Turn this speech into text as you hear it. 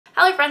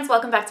Hello friends,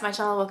 welcome back to my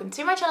channel. Welcome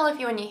to my channel if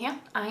you are new here.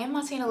 I am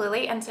Martina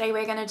Lily and today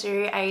we're going to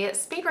do a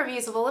speed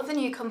reviews of all of the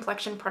new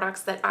Complexion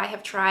products that I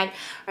have tried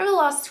over the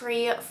last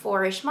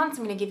 3-4-ish months.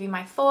 I'm going to give you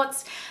my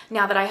thoughts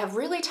now that I have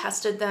really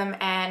tested them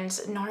and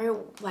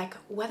know like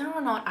whether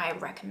or not I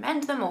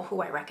recommend them or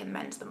who I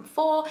recommend them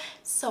for,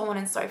 so on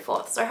and so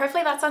forth. So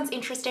hopefully that sounds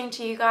interesting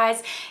to you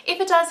guys.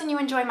 If it does and you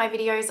enjoy my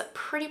videos,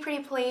 pretty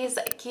please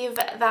give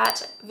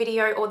that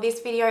video or this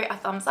video a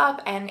thumbs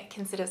up and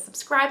consider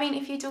subscribing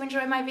if you do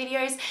enjoy my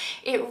videos.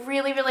 It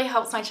really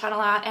helps my channel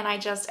out and I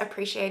just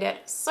appreciate it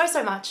so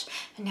much.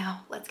 And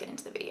now let's get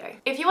into the video.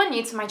 If you are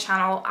new to my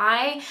channel,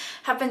 I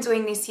have been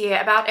doing this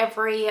year about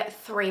every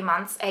 3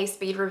 months a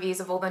speed reviews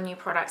of all the new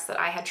products that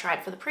I had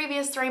tried for the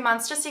previous 3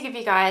 months, just to give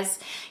you guys,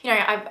 you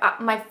know,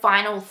 my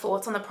final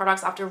thoughts on the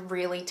products after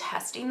really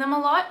testing them a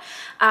lot.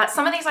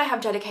 Some of these I have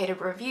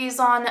dedicated reviews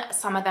on,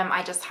 some of them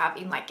I just have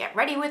in like get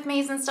ready with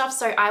me's and stuff.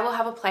 So I will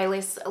have a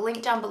playlist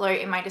linked down below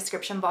in my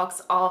description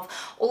box of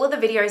all of the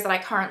videos that I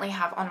currently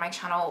have on my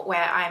channel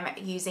where I'm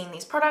using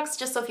these products,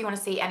 just so if you want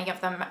to see any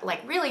of them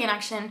like really in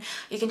action,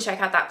 you can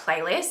check out that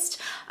playlist.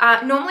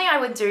 Normally I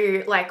would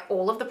do like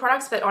all of the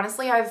products, but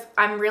honestly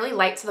I'm really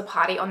late to the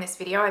party on this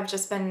video. I've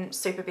just been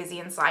super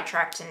busy and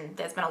sidetracked and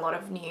there's been a lot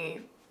of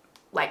new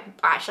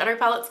like eyeshadow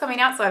palettes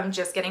coming out, so I'm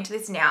just getting to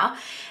this now.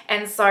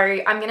 And so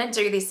I'm gonna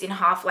do this in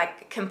half,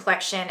 like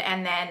complexion,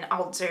 and then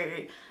I'll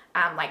do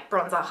like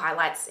bronzer,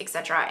 highlights,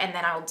 etc. And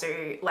then I'll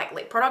do like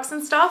lip products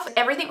and stuff.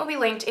 Everything will be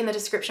linked in the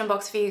description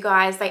box for you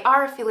guys. They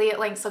are affiliate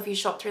links, so if you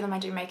shop through them, I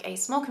do make a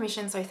small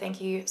commission. So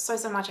thank you so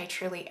much. I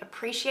truly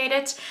appreciate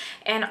it.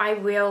 And I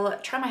will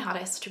try my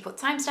hardest to put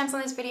timestamps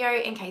on this video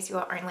in case you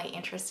are only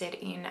interested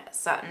in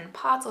certain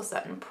parts or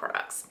certain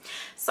products.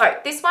 So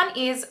this one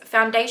is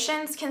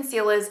foundations,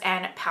 concealers,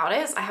 and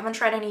powders. I haven't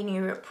tried any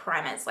new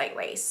primers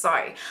lately.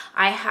 So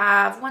I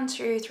have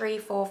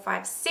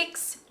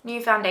 6 new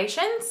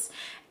foundations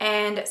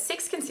and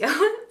 6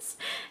 concealers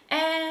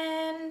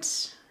and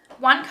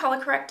 1 color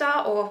corrector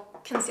or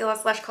concealer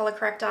 / color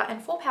corrector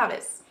and 4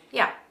 powders.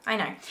 Yeah, I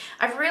know.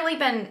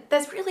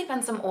 There's really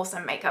been some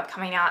awesome makeup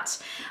coming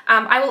out.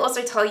 I will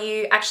also tell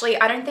you, actually,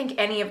 I don't think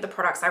any of the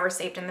products I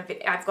received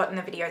I've got in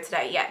the video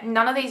today yet.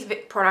 None of these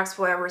products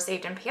were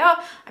received in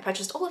PR. I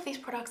purchased all of these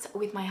products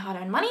with my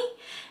hard-earned money,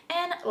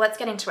 and let's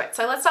get into it.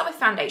 So let's start with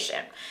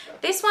foundation.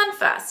 This one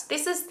first.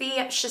 This is the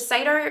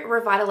Shiseido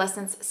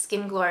Revitalessence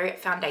Skin Glow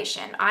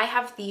Foundation. I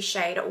have the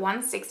shade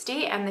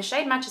 160 and the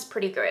shade match is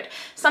pretty good.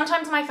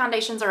 Sometimes my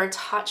foundations are a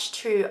touch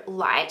too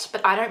light,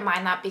 but I don't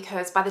mind that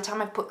because by the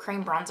time I've put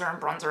cream bronzer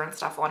and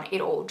stuff on, it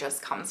all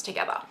just comes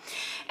together.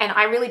 And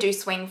I really do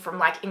swing from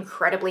like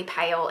incredibly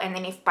pale, and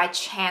then if by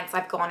chance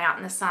I've gone out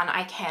in the sun,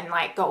 I can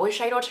like go a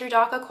shade or two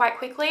darker quite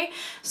quickly.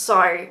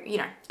 So, you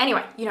know,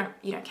 anyway, you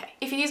don't care.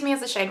 If you use me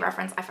as a shade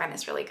reference, I find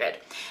this really good.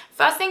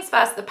 First things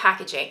first, the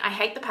packaging. I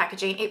hate the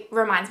packaging. It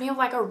reminds me of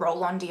like a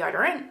roll-on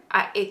deodorant.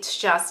 It's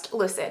just,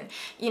 listen,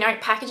 you know,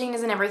 packaging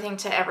isn't everything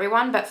to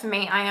everyone, but for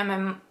me, I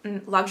am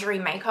a luxury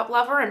makeup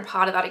lover, and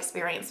part of that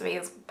experience for me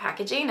is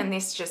packaging, and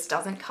this just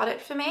doesn't cut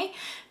it for me.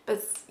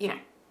 But, you know,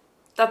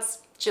 that's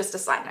just a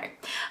side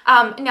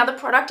note. Now, the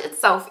product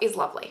itself is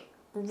lovely.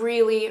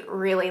 Really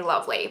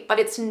lovely, but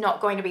it's not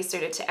going to be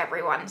suited to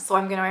everyone. So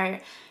I'm going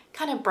to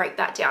kind of break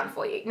that down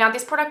for you. Now,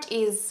 this product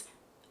is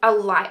a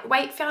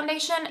lightweight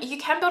foundation. You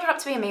can build it up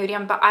to be a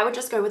medium, but I would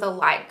just go with a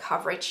light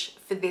coverage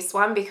for this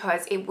one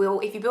because it will,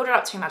 if you build it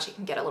up too much, it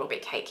can get a little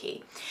bit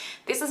cakey.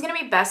 This is going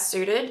to be best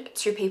suited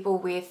to people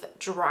with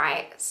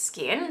dry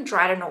skin,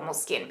 dry to normal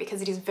skin,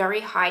 because it is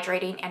very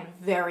hydrating and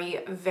very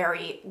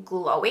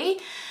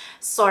glowy.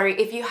 So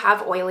if you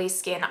have oily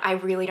skin, I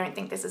really don't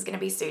think this is going to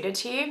be suited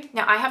to you.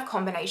 Now, I have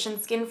combination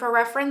skin for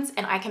reference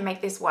and I can make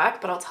this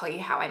work, but I'll tell you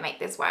how I make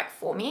this work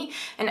for me.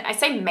 And I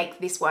say make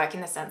this work in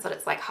the sense that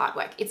it's like hard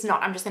work. It's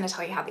not. I'm just going to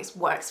tell you how this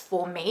works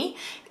for me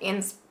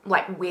in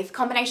like with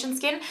combination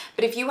skin.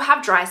 But if you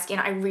have dry skin,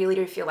 I really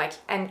do feel like,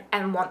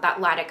 and want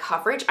that lighter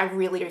coverage, I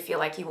really do feel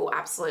like you will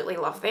absolutely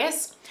love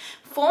this.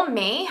 For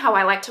me, how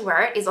I like to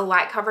wear it is a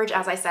light coverage,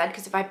 as I said,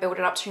 because if I build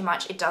it up too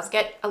much, it does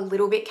get a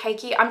little bit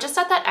cakey. I'm just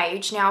at that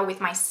age now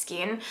with my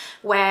skin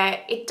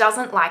where it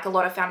doesn't like a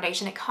lot of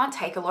foundation. It can't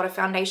take a lot of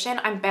foundation.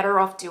 I'm better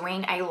off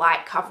doing a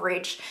light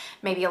coverage,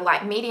 maybe a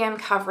light medium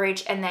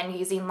coverage, and then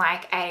using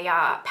like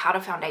a powder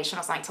foundation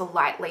or something to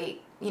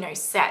lightly, you know,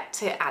 set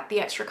to add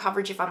the extra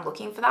coverage if I'm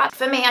looking for that.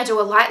 For me, I do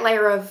a light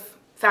layer of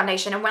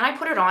foundation, and when I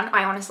put it on,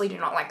 I honestly do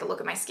not like the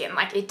look of my skin.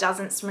 Like, it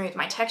doesn't smooth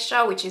my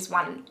texture, which is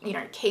one, you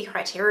know, key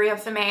criteria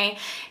for me.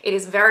 It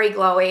is very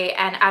glowy,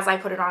 and as I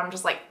put it on, I'm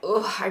just like,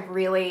 ugh, I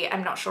really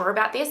am not sure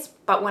about this.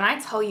 But when I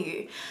tell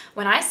you,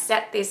 when I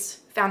set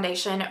this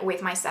foundation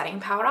with my setting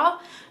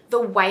powder,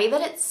 the way that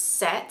it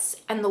sets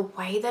and the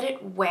way that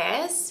it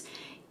wears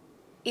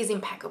is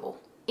impeccable.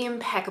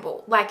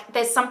 Like,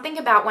 there's something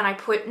about when I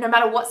put, no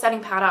matter what setting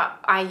powder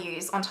I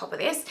use on top of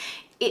this,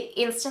 it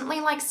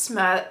instantly like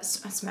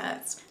smooths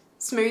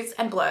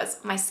and blurs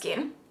my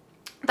skin.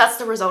 That's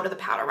the result of the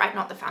powder, right?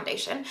 Not the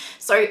foundation.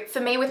 So for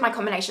me, with my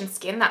combination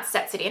skin, that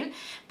sets it in.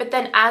 But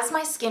then as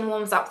my skin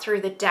warms up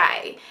through the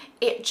day,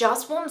 it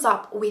just warms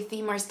up with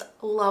the most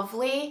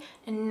lovely,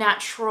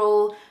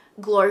 natural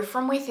glow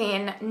from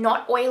within,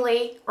 not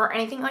oily or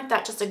anything like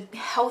that, just a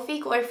healthy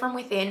glow from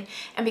within.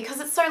 And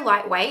because it's so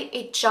lightweight,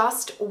 it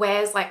just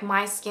wears like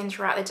my skin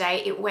throughout the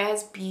day. It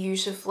wears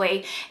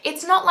beautifully.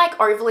 It's not like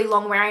overly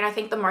long wearing. I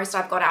think the most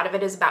I've got out of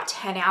it is about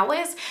 10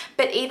 hours.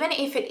 But even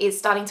if it is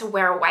starting to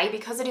wear away,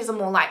 because it is a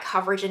more light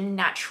coverage and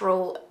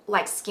natural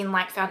like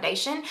skin-like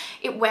foundation,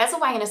 it wears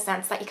away in a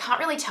sense that you can't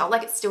really tell,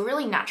 like it's still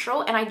really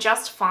natural. And I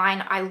just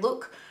find I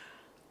look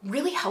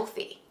really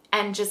healthy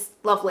and just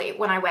lovely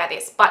when I wear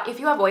this. But if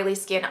you have oily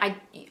skin,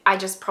 I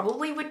just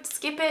probably would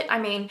skip it. I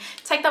mean,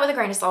 take that with a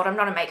grain of salt. I'm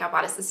not a makeup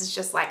artist. This is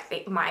just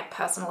like my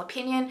personal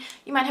opinion.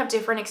 You might have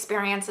different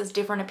experiences,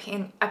 different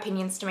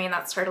opinions to me, and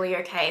that's totally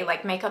okay.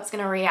 Like makeup's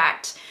gonna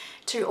react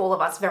to all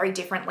of us very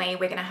differently.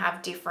 We're gonna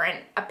have different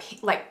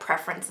like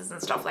preferences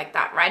and stuff like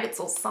that, right? It's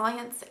all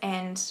science,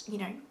 and you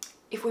know,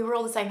 if we were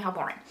all the same, how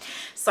boring.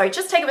 So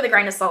just take it with a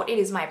grain of salt. It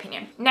is my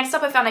opinion. Next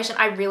up, a foundation.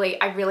 I really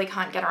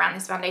can't get around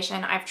this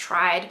foundation. I've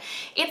tried.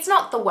 It's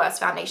not the worst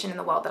foundation in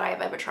the world that I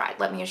have ever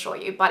tried, let me assure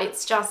you, but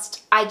it's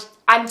just,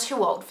 I'm too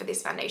old for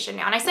this foundation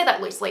now. And I say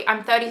that loosely.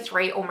 I'm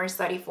 33, almost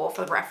 34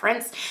 for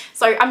reference.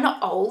 So I'm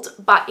not old,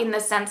 but in the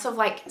sense of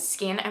like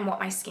skin and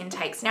what my skin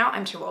takes now,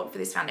 I'm too old for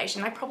this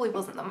foundation. I probably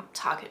wasn't the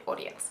target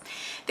audience.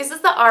 This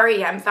is the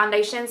r.e.m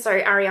foundation,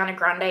 so Ariana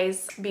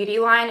Grande's beauty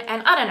line.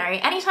 And I don't know,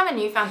 anytime a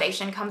new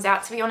foundation comes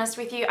out, to be honest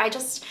with you, I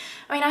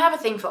mean, I have a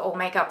thing for all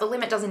makeup. The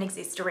limit doesn't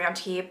exist around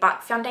here,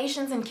 but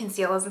foundations and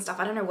concealers and stuff,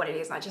 I don't know what it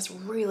is. I just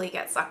really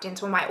get sucked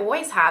into them. I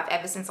always have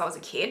ever since I was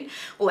a kid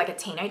or like a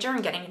teenager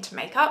and getting into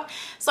makeup.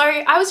 So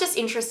I was just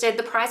interested.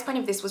 The price point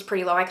of this was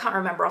pretty low. I can't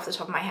remember off the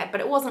top of my head,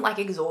 but it wasn't like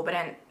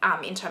exorbitant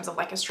in terms of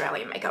like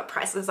Australian makeup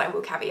prices. I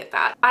will caveat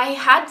that. I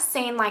had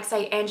seen like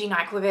say Angie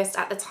Nyquist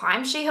at the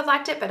time, she had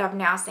liked it, but I've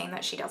now seen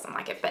that she doesn't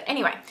like it. But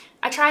anyway,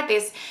 I tried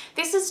this.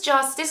 This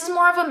is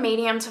more of a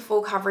medium to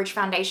full coverage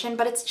foundation,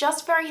 but it's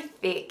just very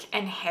thick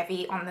and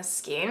heavy on the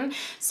skin.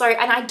 So,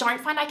 and I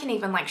don't find I can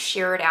even like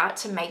sheer it out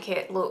to make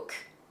it look,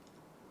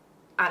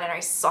 I don't know,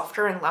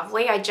 softer and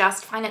lovely. I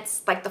just find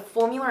it's like the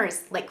formula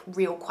is like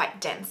real quite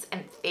dense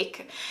and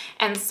thick.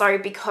 And so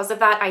because of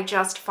that, I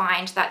just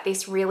find that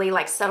this really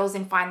like settles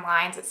in fine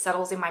lines. It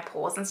settles in my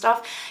pores and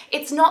stuff.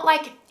 It's not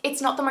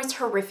the most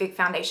horrific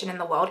foundation in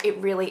the world. It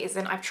really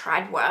isn't. I've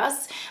tried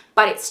worse,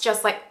 but it's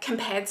just like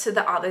compared to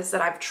the others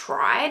that I've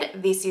tried,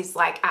 this is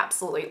like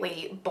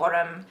absolutely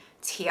bottom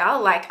tier.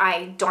 Like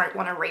I don't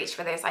want to reach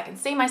for this. I can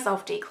see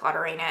myself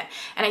decluttering it,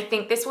 and I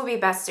think this will be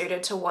best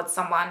suited towards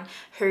someone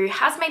who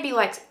has maybe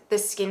like the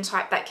skin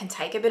type that can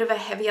take a bit of a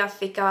heavier,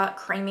 thicker,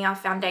 creamier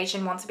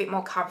foundation, wants a bit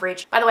more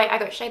coverage. By the way, I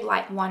got shade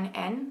light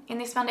 1N in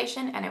this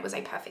foundation and it was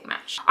a perfect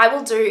match. I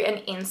will do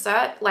an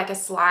insert, like a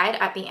slide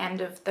at the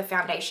end of the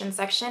foundation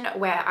section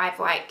where I've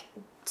like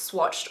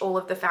swatched all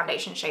of the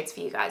foundation shades for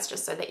you guys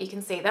just so that you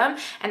can see them.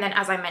 And then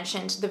as I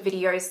mentioned, the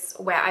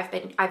videos where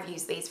I've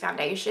used these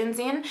foundations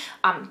in,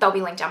 they'll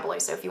be linked down below,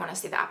 so if you want to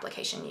see the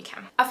application you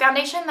can. A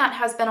foundation that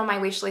has been on my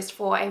wish list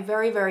for a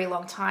very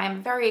long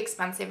time, very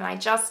expensive, and I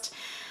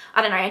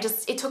don't know,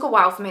 it took a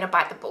while for me to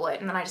bite the bullet,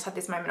 and then I just had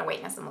this moment of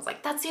weakness and was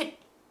like, that's it,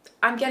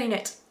 I'm getting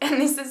it. And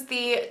this is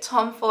the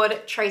Tom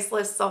Ford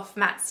Traceless Soft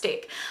Matte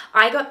Stick.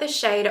 I got the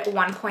shade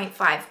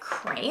 1.5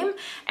 Cream,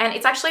 and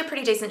it's actually a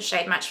pretty decent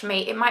shade match for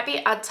me. It might be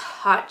a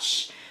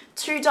touch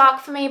too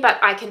dark for me, but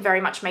I can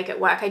very much make it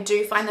work. I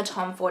do find the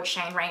Tom Ford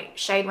shade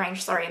range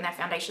in their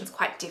foundations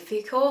quite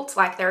difficult.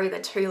 Like they're either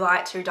too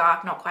light, too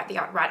dark, not quite the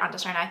right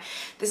undertone.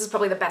 This is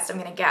probably the best I'm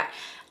gonna get.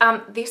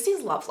 This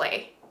is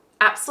lovely,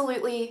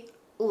 absolutely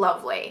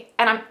lovely.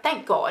 And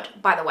thank God,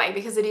 by the way,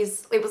 because it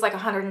was like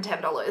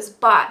 $110,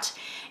 but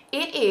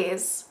it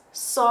is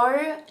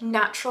so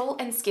natural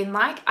and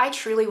skin-like. I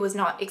truly was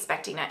not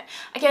expecting it.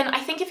 Again, I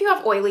think if you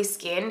have oily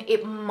skin,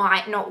 it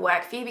might not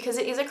work for you because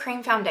it is a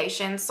cream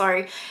foundation.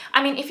 So,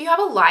 I mean, if you have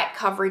a light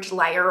coverage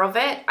layer of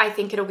it, I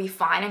think it'll be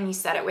fine, and you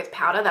set it with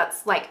powder,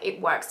 that's like, it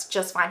works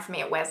just fine for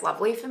me. It wears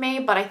lovely for me.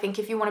 But I think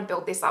if you want to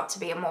build this up to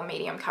be a more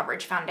medium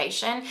coverage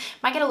foundation, it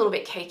might get a little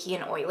bit cakey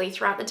and oily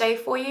throughout the day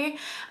for you.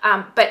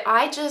 But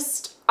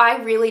I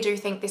really do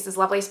think this is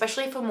lovely,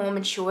 especially for more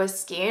mature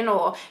skin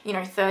or, you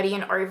know, 30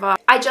 and over.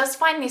 I just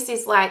find this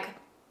is like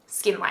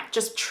skin-like,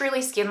 just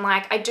truly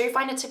skin-like. I do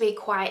find it to be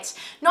quite,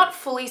 not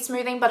fully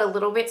smoothing, but a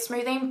little bit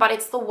smoothing, but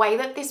it's the way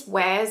that this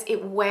wears.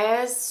 It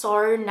wears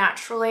so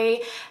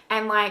naturally,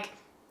 and like,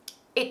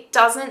 it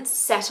doesn't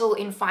settle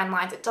in fine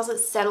lines. It doesn't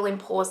settle in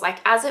pores. Like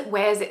as it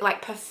wears, it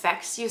like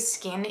perfects your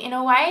skin in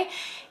a way.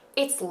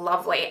 It's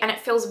lovely, and it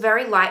feels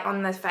very light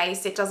on the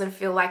face. It doesn't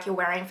feel like you're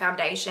wearing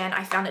foundation.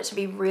 I found it to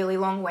be really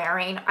long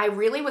wearing. I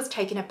really was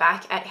taken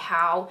aback at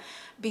how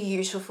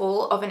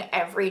beautiful of an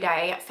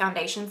everyday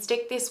foundation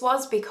stick this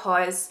was,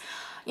 because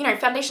you know,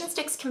 foundation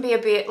sticks can be a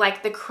bit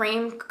like the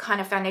cream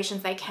kind of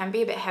foundations, they can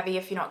be a bit heavy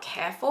if you're not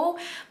careful.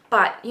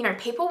 But, you know,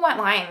 people weren't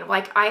lying.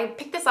 Like, I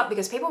picked this up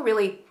because people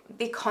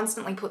they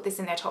constantly put this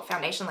in their top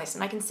foundation list,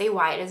 and I can see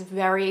why. It is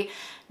very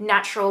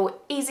natural,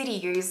 easy to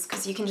use,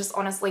 because you can just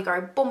honestly go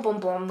boom, boom,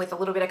 boom with a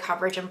little bit of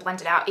coverage and blend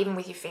it out even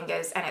with your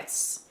fingers, and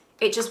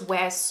it just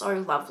wears so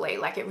lovely.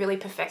 Like, it really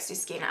perfects your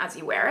skin as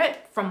you wear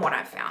it, from what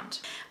I've found.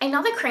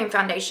 Another cream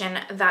foundation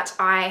that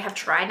I have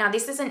tried, now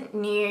this isn't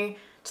new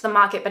to the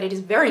market, but it is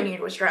very new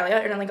to Australia.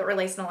 It only got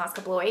released in the last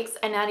couple of weeks,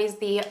 and that is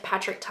the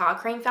Patrick Ta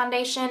Cream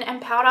Foundation and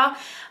Powder.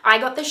 I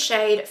got the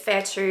shade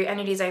Fair 2,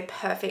 and it is a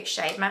perfect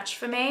shade match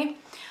for me.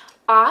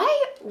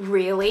 I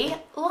really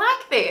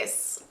like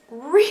this.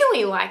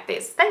 Really like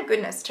this. Thank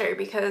goodness too,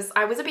 because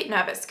I was a bit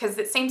nervous because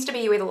it seems to be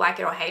you either like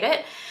it or hate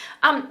it.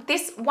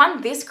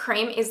 This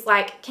cream is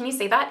like, can you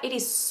see that? It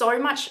is so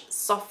much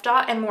softer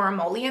and more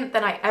emollient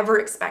than I ever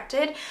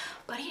expected,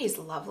 but it is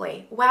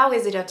lovely. Wow,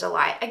 is it a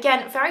delight.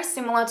 Again, very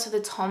similar to the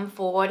Tom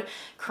Ford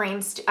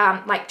cream,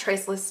 like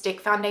Traceless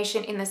stick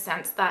foundation, in the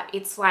sense that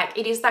it's like,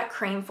 it is that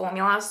cream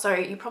formula, so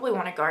you probably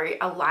want to go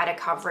a lighter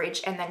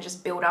coverage and then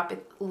just build up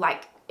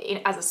like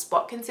as a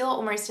spot concealer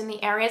almost in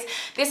the areas.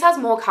 This has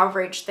more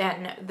coverage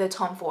than the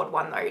Tom Ford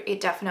one though, it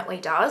definitely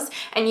does,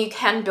 and you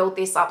can build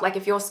this up. Like,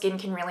 if your skin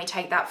can really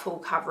take that full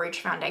coverage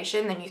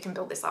foundation, then you can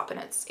build this up, and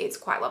it's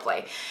quite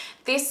lovely.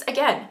 This,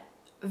 again,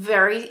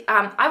 very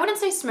I wouldn't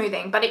say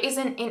smoothing, but it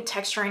isn't in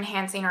texture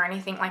enhancing or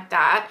anything like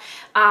that,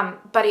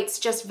 but it's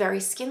just very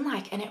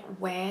skin-like, and it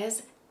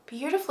wears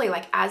beautifully.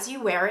 Like, as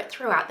you wear it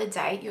throughout the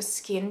day, your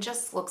skin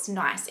just looks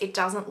nice. It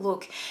doesn't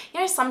look,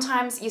 you know,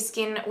 sometimes your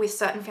skin with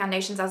certain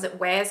foundations as it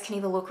wears can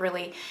either look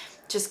really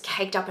just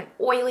caked up and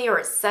oily, or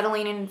it's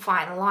settling in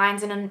fine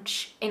lines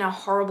in a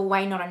horrible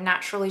way, not a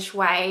naturalish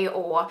way,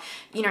 or,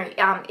 you know,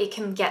 it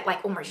can get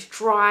like almost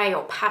dry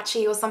or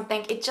patchy or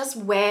something. It just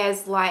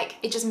wears like,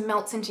 it just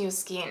melts into your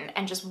skin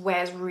and just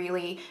wears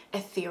really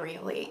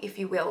ethereally, if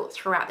you will,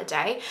 throughout the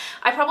day.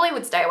 I probably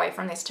would stay away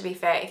from this, to be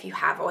fair, if you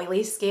have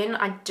oily skin.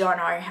 I don't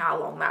know how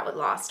long that would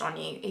last on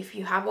you if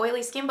you have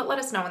oily skin, but let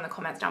us know in the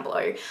comments down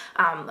below.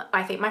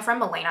 I think my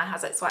friend Melina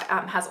has it, so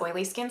has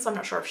oily skin, so I'm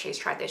not sure if she's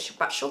tried this,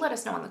 but she'll let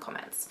us know in the comments.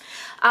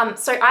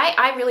 So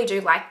I really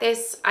do like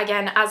this,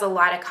 again, as a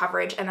lighter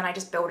coverage, and then I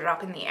just build it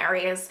up in the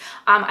areas.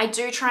 I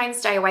do try and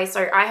stay away,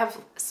 so I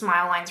have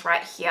smile lines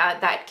right here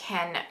that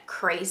can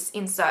crease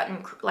in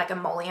certain like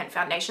emollient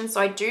foundations, so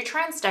I do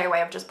try and stay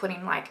away of just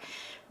putting like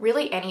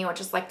really any, or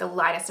just like the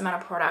lightest amount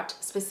of product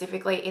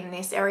specifically in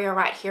this area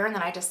right here, and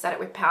then I just set it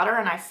with powder.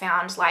 And I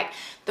found like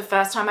the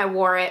first time I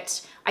wore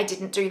it, I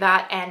didn't do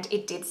that, and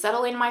it did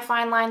settle in my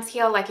fine lines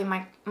here, like in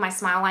my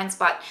smile lines.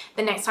 But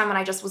the next time when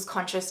I just was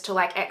conscious to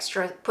like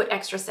put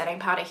extra setting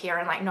powder here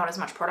and like not as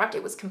much product,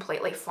 it was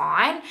completely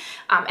fine.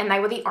 And they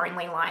were the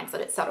only lines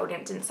that it settled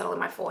in. It didn't settle in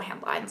my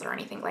forehand lines or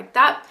anything like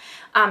that.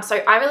 So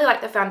I really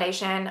like the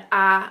foundation.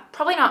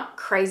 Probably not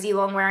crazy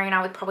long wearing.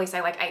 I would probably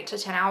say like 8 to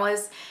 10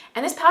 hours.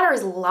 And this powder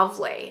is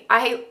lovely.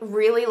 I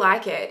really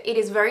like it. It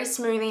is very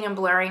smoothing and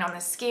blurring on the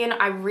skin.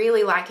 I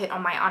really like it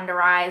on my under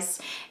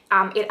eyes.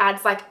 It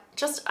adds like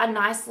just a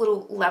nice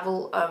little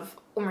level of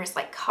almost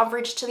like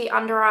coverage to the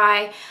under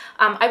eye.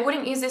 I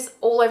wouldn't use this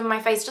all over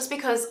my face just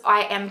because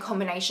I am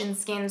combination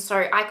skin,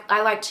 so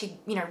I like to,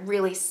 you know,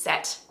 really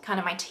set kind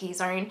of my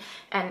T-zone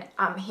and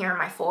here in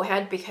my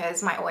forehead,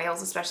 because my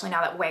oils, especially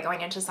now that we're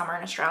going into summer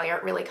in Australia,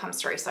 it really comes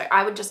through. So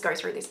I would just go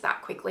through this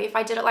that quickly if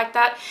I did it like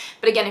that.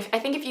 But again, I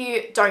think if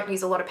you don't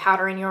use a lot of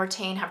powder in your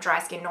routine, have dry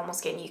skin, normal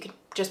skin, you could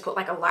just put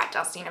like a light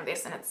dusting of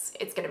this and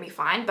it's going to be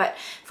fine. But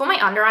for my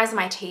under eyes and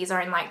my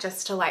T-zone, like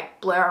just to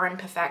like blur and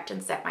perfect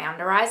and set my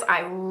under eyes,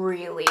 I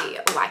really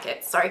like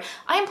it. So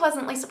I am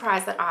pleasantly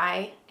surprised that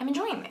I am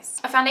enjoying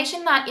this. A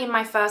foundation that in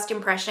my first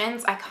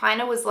impressions, I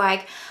kind of was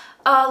like,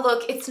 oh,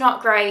 look, it's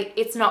not great,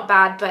 it's not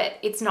bad, but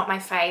it's not my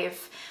fave.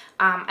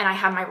 And I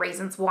have my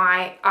reasons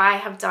why. I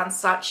have done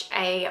such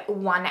a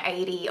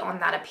 180 on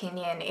that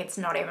opinion. It's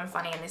not even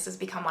funny, and this has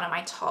become one of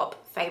my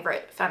top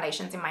favorite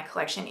foundations in my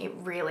collection. It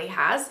really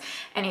has,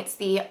 and it's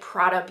the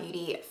Prada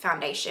Beauty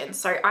foundation.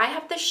 So I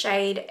have the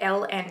shade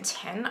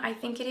LN10, I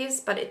think it is,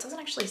 but it doesn't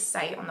actually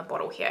say on the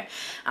bottle here,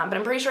 but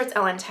I'm pretty sure it's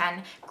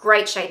LN10.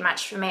 Great shade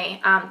match for me.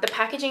 The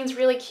packaging is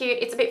really cute.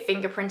 It's a bit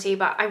fingerprinty,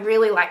 but I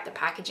really like the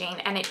packaging,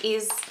 and it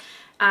is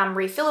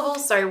refillable,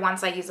 so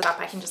once I use it up,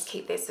 I can just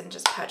keep this and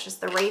just purchase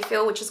the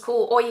refill, which is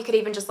cool. Or you could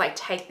even just like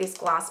take this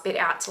glass bit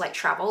out to like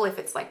travel if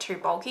it's like too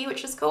bulky,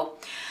 which is cool.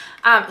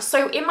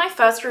 So in my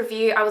first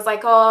review, I was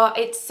like, oh,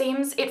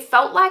 it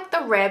felt like the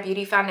Rare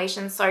Beauty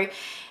foundation. So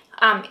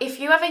if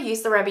you ever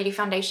use the Rare Beauty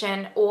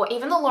foundation, or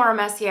even the Laura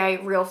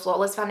Mercier Real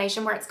Flawless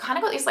foundation, where it's kind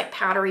of got this like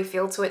powdery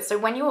feel to it, so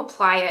when you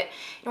apply it,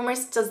 it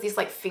almost does this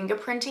like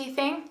fingerprinty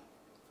thing.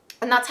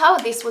 And that's how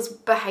this was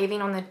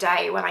behaving on the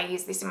day when I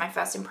used this in my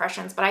first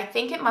impressions. But I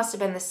think it must have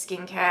been the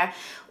skincare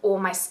or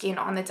my skin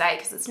on the day,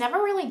 because it's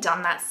never really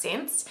done that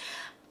since.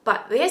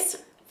 But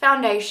this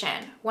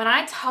foundation, when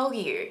I tell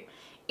you,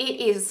 it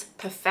is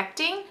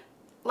perfecting,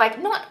 like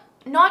not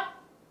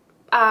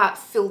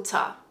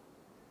filter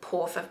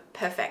poor for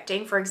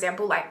perfecting, for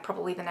example, like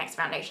probably the next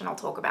foundation I'll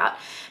talk about,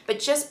 but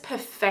just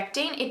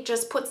perfecting, it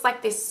just puts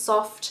like this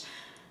soft,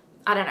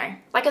 I don't know,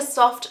 like a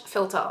soft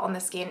filter on the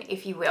skin,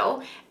 if you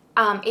will.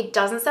 It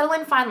doesn't settle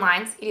in fine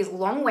lines. It is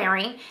long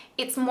wearing.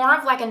 It's more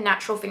of like a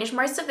natural finish.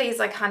 Most of these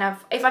are kind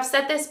of, if I've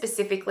said they're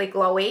specifically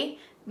glowy,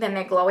 then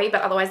they're glowy,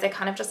 but otherwise they're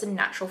kind of just a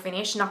natural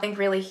finish. Nothing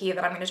really here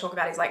that I'm going to talk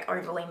about is like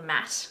overly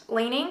matte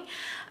leaning.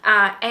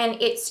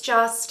 And it's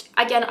just,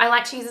 again, I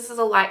like to use this as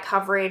a light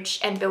coverage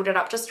and build it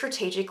up just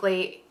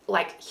strategically,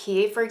 like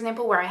here, for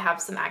example, where I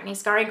have some acne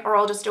scarring, or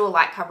I'll just do a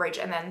light coverage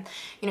and then,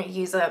 you know,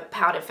 use a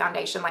powdered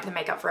foundation like the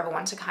Makeup Forever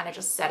one to kind of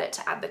just set it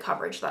to add the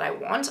coverage that I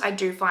want. I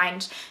do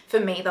find for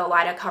me the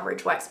lighter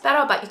coverage works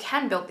better, but you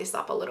can build this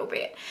up a little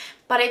bit.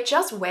 But it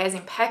just wears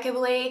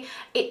impeccably.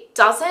 It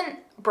doesn't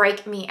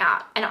break me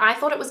out, and I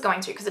thought it was going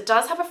to because it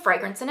does have a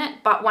fragrance in it,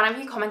 but one of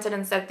you commented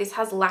and said this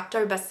has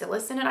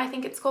lactobacillus in it, I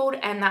think it's called,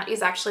 and that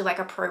is actually like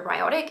a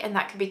probiotic, and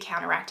that could be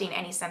counteracting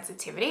any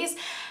sensitivities.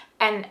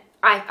 And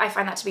I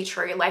find that to be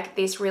true. Like,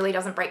 this really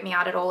doesn't break me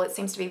out at all. It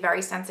seems to be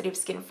very sensitive,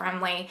 skin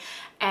friendly,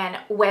 and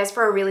wears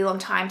for a really long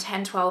time,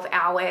 10, 12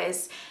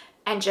 hours.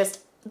 And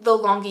just the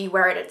longer you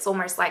wear it, it's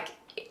almost like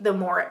the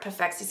more it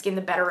perfects your skin,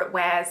 the better it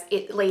wears.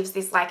 It leaves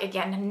this, like,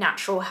 again,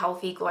 natural,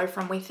 healthy glow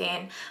from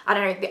within. I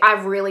don't know,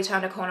 I've really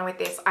turned a corner with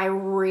this. I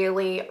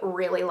really,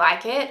 really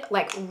like it.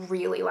 Like,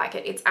 really like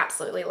it. It's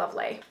absolutely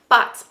lovely.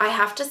 But I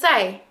have to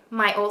say,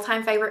 my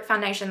all-time favorite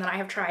foundation that I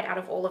have tried out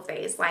of all of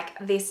these, like,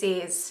 this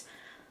is...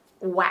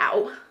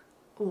 wow,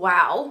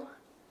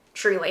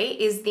 truly,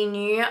 is the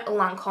new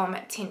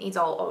Lancôme Teint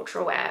Idole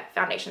Ultra Wear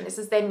foundation. This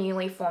is their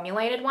newly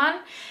formulated one,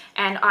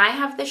 and I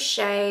have the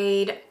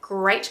shade,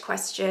 great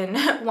question,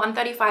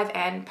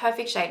 135N,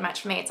 perfect shade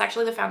match for me. It's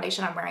actually the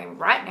foundation I'm wearing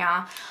right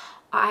now.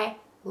 I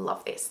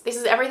love this. This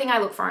is everything I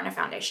look for in a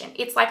foundation.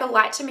 It's like a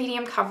light to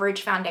medium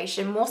coverage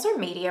foundation, more so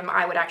medium,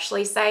 I would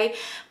actually say,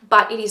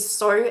 but it is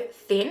so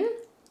thin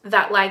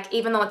that, like,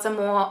 even though it's a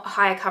more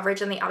higher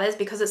coverage than the others,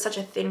 because it's such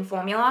a thin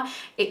formula,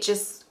 it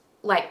just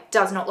like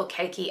does not look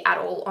cakey at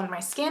all on my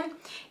skin.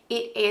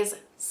 It is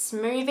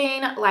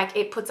smoothing, like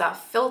it puts a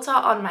filter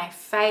on my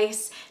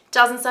face,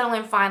 doesn't settle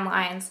in fine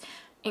lines,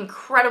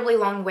 incredibly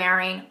long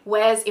wearing,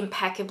 wears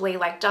impeccably,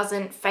 like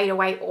doesn't fade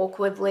away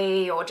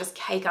awkwardly or just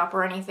cake up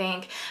or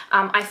anything.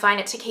 I find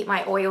it to keep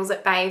my oils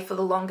at bay for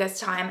the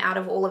longest time out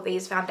of all of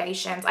these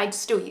foundations. I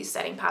still use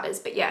setting powders,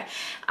 but yeah,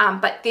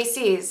 but this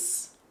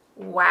is...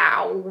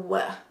 wow,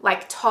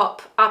 like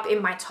top up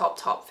in my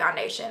top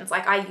foundations.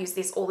 Like, I use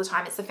this all the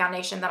time. It's the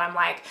foundation that I'm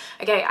like,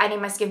 okay, I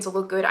need my skin to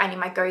look good, I need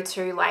my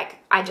go-to, like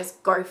I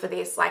just go for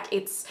this. Like,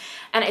 it's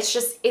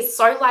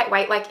so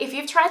lightweight. Like, if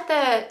you've tried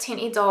the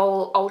Teint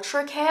Idole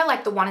Ultra Care,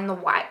 like the one in the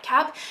white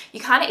cap, you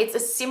kind of, it's a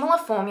similar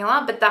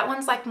formula, but that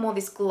one's like more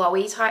this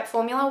glowy type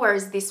formula,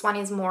 whereas this one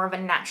is more of a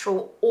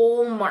natural,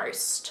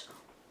 almost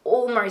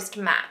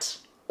matte,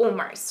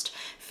 almost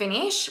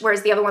finish,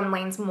 whereas the other one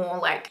leans more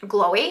like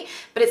glowy.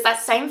 But it's that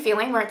same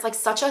feeling where it's like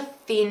such a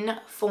thin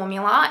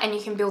formula and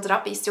you can build it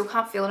up, but you still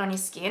can't feel it on your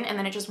skin, and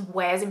then it just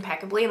wears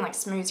impeccably and like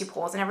smooths your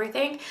pores and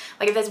everything.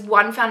 Like, if there's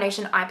one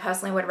foundation I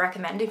personally would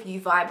recommend if you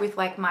vibe with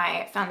like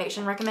my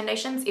foundation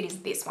recommendations, it is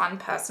this one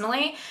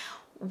personally.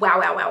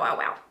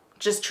 Wow.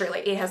 Just truly,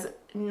 it has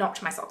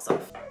knocked my socks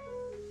off.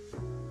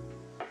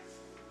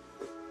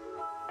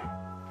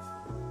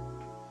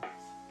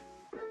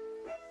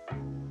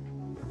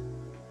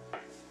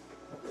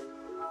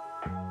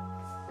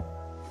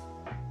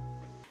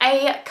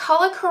 A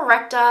color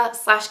corrector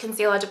slash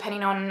concealer,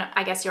 depending on,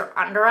 I guess, your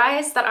under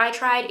eyes, that I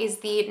tried is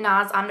the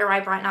Nars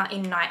Undereye Brightener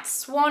in Night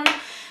Swan.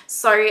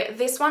 So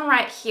this one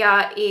right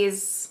here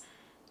is,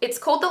 it's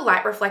called the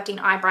Light Reflecting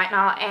Eye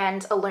Brightener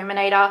and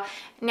Illuminator.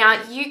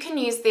 Now, you can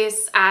use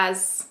this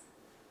as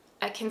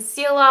a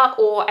concealer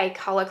or a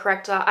color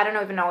corrector. I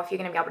don't even know if you're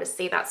going to be able to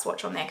see that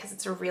swatch on there because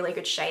it's a really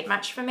good shade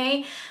match for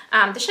me.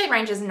 The shade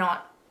range is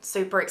not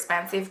super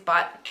expansive,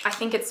 but I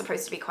think it's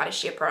supposed to be quite a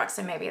sheer product,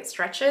 so maybe it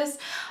stretches.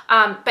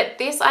 But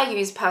this I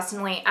use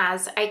personally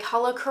as a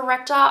color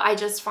corrector. I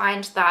just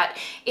find that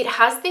it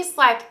has this,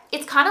 like,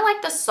 it's kind of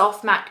like the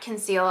soft matte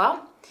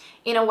concealer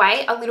in a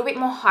way, a little bit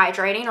more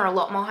hydrating, or a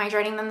lot more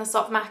hydrating than the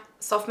soft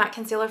matte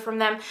concealer from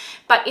them,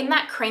 but in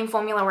that cream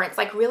formula where it's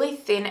like really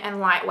thin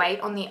and lightweight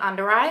on the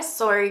under eyes.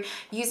 So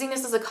using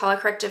this as a color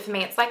corrector for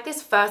me, it's like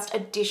this first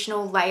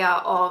additional layer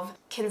of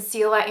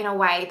concealer in a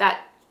way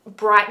that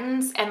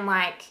brightens and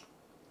like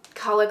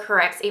color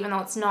corrects, even though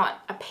it's not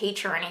a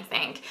peach or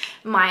anything,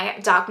 my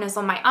darkness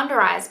on my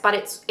under eyes,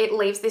 but it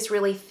leaves this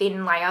really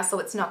thin layer, so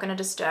it's not going to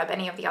disturb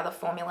any of the other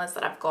formulas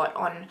that I've got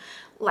on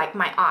like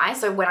my eye.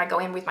 So when I go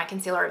in with my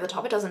concealer over the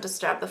top, it doesn't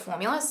disturb the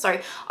formula. So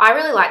I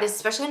really like this,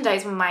 especially in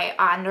days when my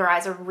under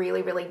eyes are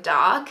really, really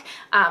dark.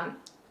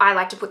 I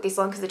like to put this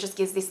on because it just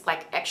gives this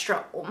like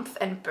extra oomph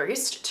and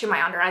boost to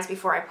my under eyes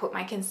before I put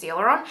my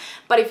concealer on.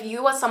 But if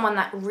you are someone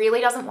that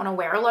really doesn't want to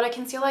wear a lot of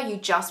concealer, you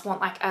just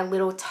want like a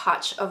little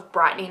touch of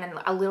brightening and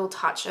a little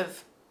touch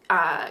of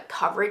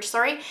coverage,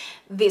 sorry,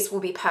 this will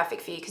be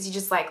perfect for you because you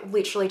just like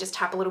literally just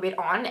tap a little bit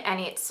on and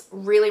it's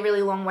really,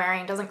 really long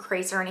wearing, doesn't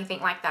crease or anything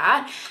like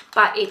that,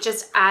 but it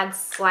just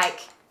adds like,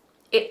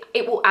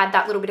 it will add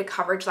that little bit of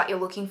coverage that you're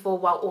looking for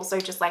while also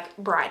just like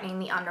brightening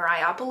the under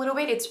eye up a little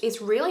bit.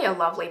 It's really a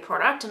lovely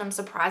product and I'm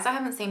surprised I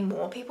haven't seen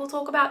more people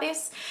talk about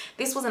this.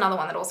 This was another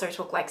one that also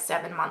took like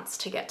 7 months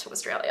to get to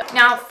Australia.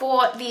 Now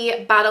for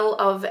the battle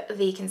of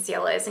the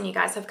concealers, and you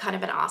guys have kind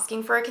of been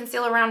asking for a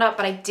concealer roundup,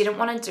 but I didn't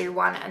want to do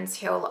one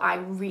until I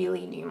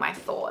really knew my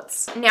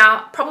thoughts.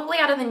 Now, probably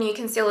out of the new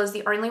concealers,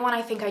 the only one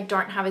I think I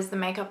don't have is the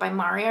Makeup by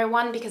Mario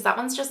one because that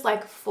one's just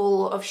like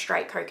full of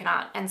straight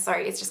coconut and so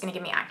it's just gonna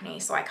give me acne,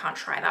 so I can't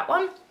try that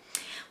one.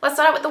 Let's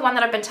start out with the one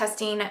that I've been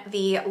testing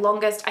the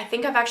longest. I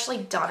think I've actually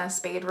done a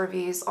speed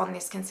reviews on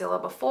this concealer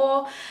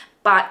before,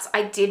 but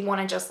I did want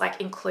to just like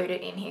include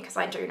it in here because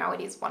I do know it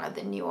is one of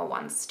the newer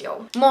ones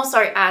still, more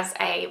so as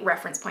a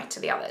reference point to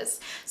the others.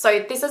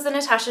 So this is the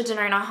Natasha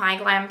Denona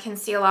Hy-Glam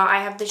concealer.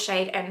 I have the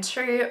shade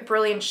N2,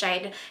 brilliant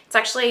shade. It's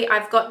actually,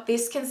 I've got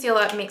this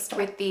concealer mixed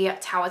with the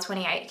Tower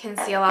 28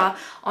 concealer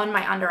on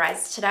my under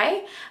eyes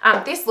today.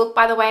 This look,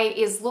 by the way,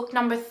 is look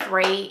number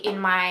 3 in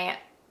my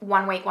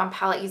 1 week 1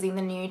 palette using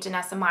the new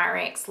Danessa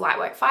Myrix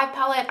Lightwork 5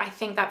 palette. I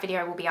think that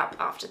video will be up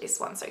after this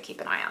one, so keep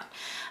an eye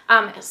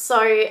out.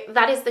 So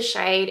that is the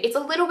shade. It's a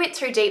little bit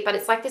too deep, but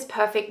it's like this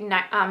perfect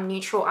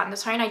neutral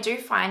undertone. I do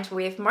find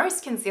with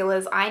most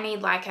concealers, I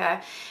need like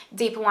a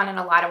deeper one and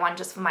a lighter one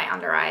just for my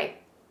under eye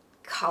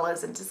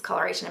colors and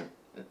discoloration.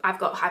 And I've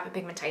got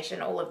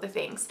hyperpigmentation, all of the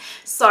things.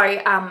 So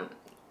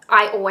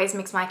I always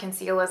mix my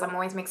concealers. I'm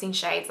always mixing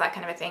shades, that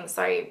kind of a thing.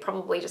 So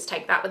probably just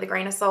take that with a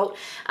grain of salt.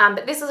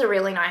 But this is a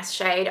really nice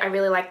shade. I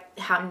really like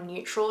how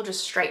neutral,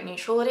 just straight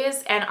neutral it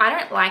is. And I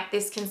don't like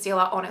this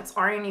concealer on its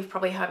own. You've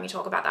probably heard me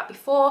talk about that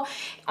before.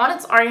 On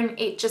its own,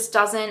 it just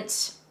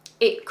doesn't,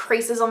 it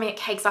creases on me, it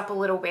cakes up a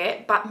little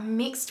bit. But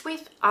mixed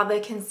with other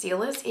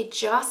concealers, it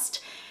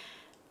just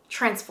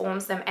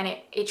transforms them and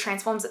it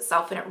transforms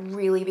itself and it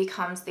really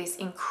becomes this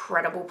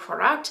incredible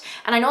product.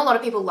 And I know a lot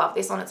of people love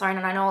this on its own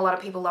and I know a lot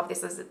of people love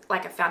this as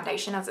like a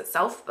foundation as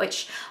itself,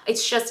 which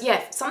it's just,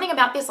 yeah, something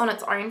about this on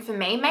its own for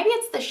me. Maybe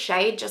it's the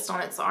shade just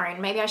on its own.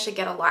 Maybe I should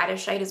get a lighter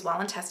shade as well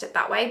and test it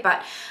that way.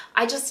 But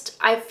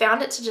I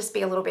found it to just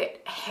be a little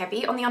bit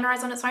heavy on the under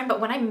eyes on its own. But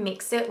when I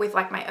mix it with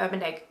like my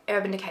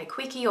Urban Decay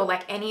Quickie or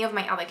like any of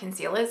my other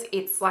concealers,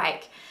 it's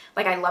like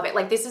I love it.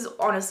 Like this is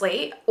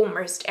honestly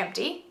almost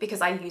empty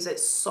because I use it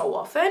so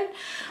often.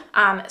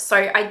 So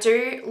I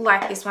do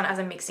like this one as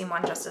a mixing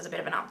one, just as a bit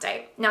of an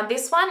update. Now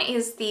this one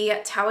is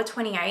the Tower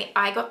 28.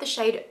 I got the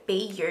shade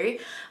BU.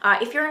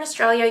 If you're in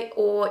Australia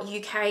or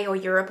UK or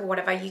Europe or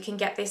whatever, you can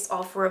get this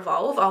off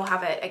Revolve. I'll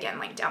have it again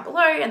linked down below.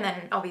 And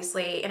then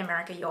obviously in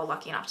America, you're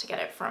lucky enough to get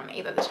it from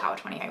either the Tower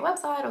 28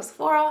 website or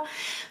Sephora.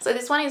 So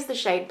this one is the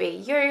shade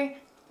BU.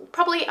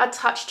 Probably a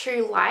touch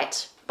too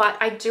light, but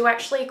I do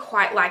actually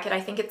quite like it. I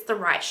think it's the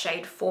right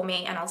shade for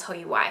me and I'll tell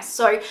you why.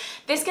 So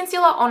this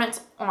concealer on its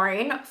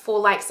own for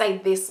like say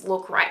this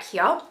look right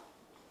here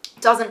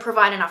doesn't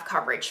provide enough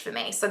coverage for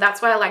me. So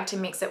that's why I like to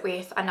mix it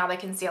with another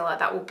concealer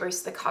that will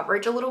boost the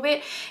coverage a little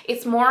bit.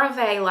 It's more of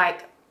a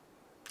like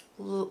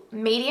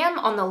medium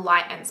on the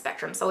light end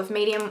spectrum. So if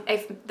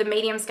the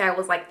medium scale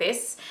was like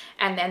this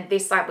and then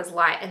this side was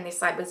light and this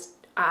side was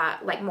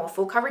like more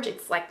full coverage,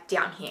 it's like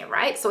down here,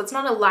 right? So it's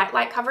not a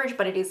light coverage,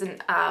 but it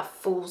isn't a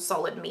full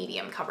solid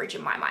medium coverage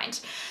in my mind.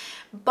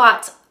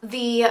 But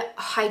the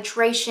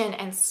hydration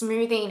and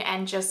smoothing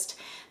and just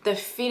the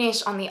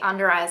finish on the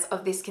under eyes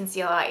of this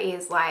concealer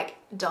is like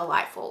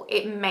delightful.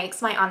 It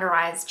makes my under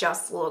eyes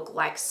just look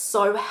like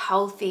so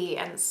healthy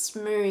and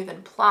smooth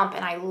and plump,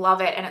 and I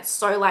love it. And it's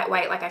so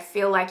lightweight. Like I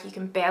feel like you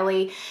can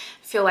barely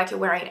feel like you're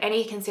wearing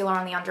any concealer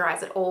on the under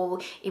eyes at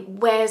all. It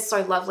wears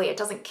so lovely. It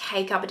doesn't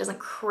cake up, it doesn't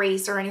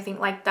crease or anything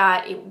like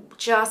that. It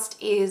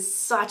just is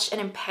such an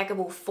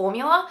impeccable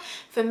formula.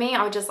 For me,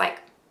 I would just like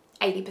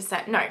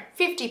 80%, no,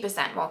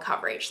 50% more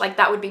coverage. Like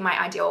that would be my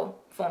ideal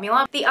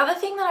formula. The other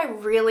thing that I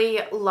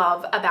really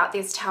love about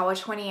this Tower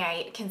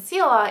 28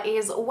 concealer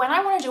is when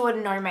I want to do a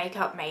no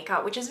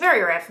makeup, which is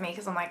very rare for me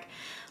because I'm like,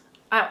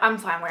 I'm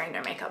fine wearing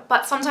no makeup.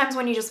 But sometimes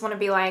when you just want to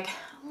be like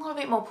a little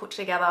bit more put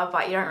together,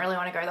 but you don't really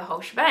want to go the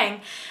whole shebang,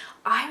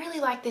 I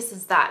really like this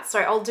as that. So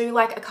I'll do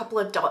like a couple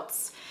of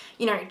dots,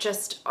 you know,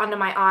 just under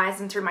my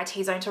eyes and through my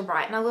T-zone to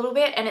brighten a little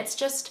bit. And it's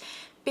just,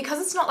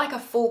 because it's not like a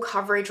full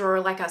coverage or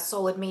like a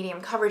solid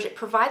medium coverage, it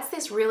provides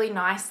this really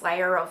nice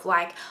layer of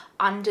like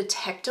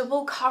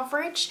undetectable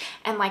coverage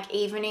and like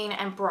evening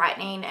and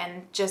brightening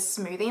and just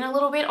smoothing a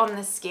little bit on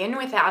the skin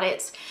without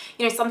it.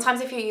 You know, sometimes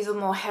if you use a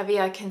more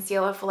heavier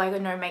concealer for like a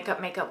no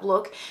makeup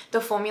look,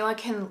 the formula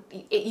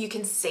you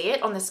can see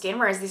it on the skin,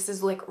 whereas this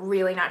is like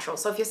really natural.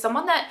 So if you're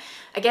someone that,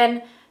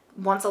 again,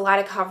 wants a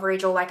lighter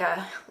coverage or like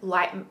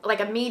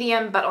a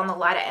medium but on the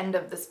lighter end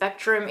of the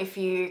spectrum, if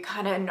you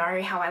kind of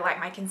know how I like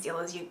my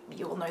concealers, you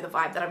will know the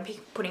vibe that I'm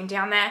putting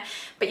down there.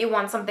 But you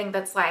want something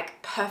that's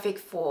like perfect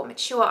for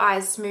mature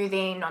eyes,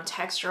 smoothing,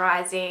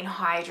 non-texturizing,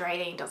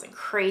 hydrating, doesn't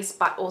crease,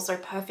 but also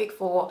perfect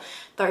for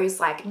those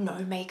like no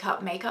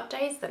makeup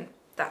days, then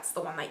that's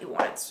the one that you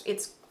want.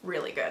 It's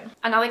really good.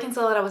 Another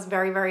concealer that I was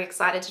very, very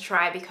excited to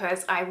try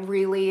because I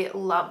really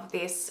love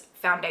this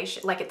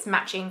foundation, like its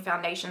matching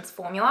foundations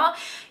formula,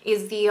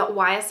 is the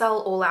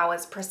YSL All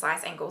Hours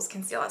Precise Angles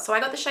Concealer. So I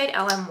got the shade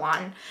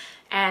LM1,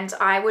 and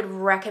I would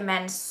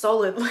recommend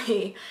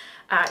solidly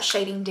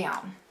shading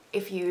down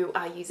if you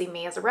are using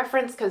me as a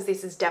reference, because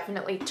this is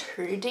definitely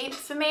too deep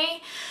for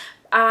me.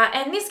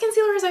 And this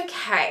concealer is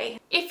okay.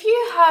 If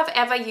you have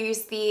ever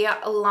used the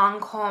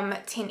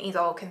Lancôme Teint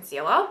Idole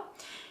concealer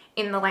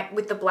in the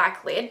with the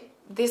black lid,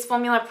 this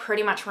formula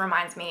pretty much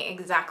reminds me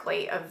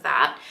exactly of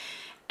that.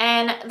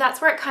 And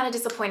that's where it kind of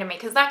disappointed me,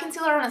 because that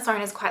concealer on its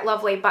own is quite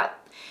lovely, but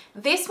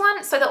this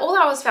one, so the All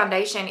Hours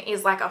foundation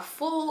is like a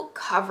full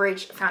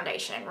coverage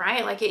foundation,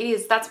 right? Like it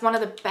is, that's one of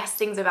the best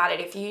things about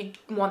it. If you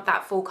want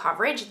that full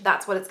coverage,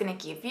 that's what it's going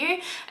to give you,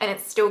 and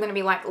it's still going to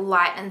be like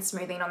light and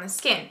smoothing on the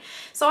skin.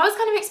 So I was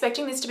kind of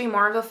expecting this to be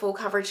more of a full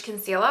coverage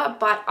concealer,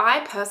 but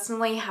I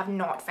personally have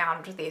not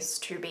found this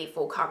to be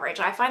full coverage.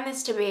 I find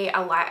this to be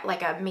a light,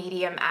 like a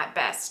medium at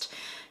best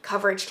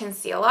coverage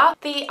concealer.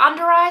 The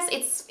under eyes,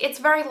 it's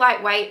very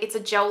lightweight. It's a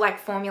gel-like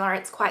formula.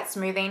 It's quite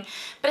smoothing,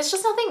 but it's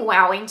just nothing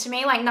wowing to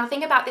me. Like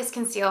nothing about this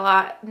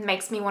concealer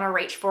makes me want to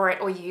reach for it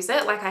or use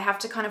it. Like I have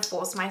to kind of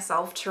force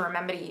myself to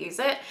remember to use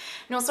it.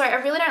 And also I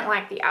really don't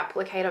like the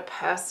applicator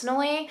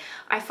personally.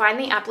 I find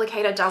the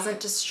applicator doesn't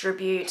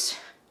distribute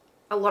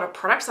a lot of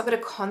products. I've got to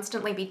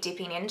constantly be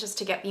dipping in just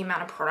to get the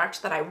amount of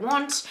product that I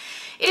want.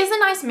 It is a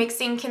nice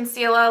mixing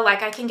concealer.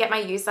 Like I can get my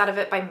use out of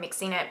it by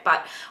mixing it,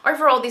 but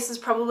overall this is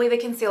probably the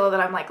concealer that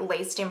I'm like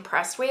least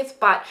impressed with,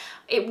 but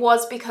it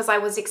was because I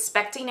was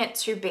expecting it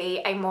to be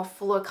a more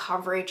fuller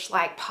coverage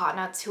like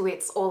partner to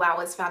its All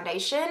Hours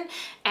foundation,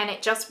 and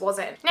it just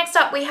wasn't. Next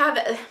up we have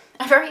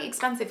a very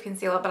expensive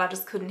concealer, but I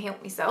just couldn't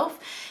help myself.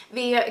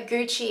 The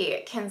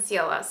Gucci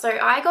concealer. So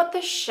I got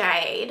the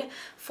shade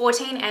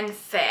 14N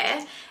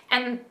Fair,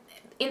 and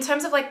in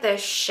terms of like the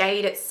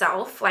shade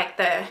itself, like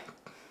the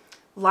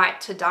light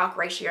to dark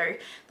ratio,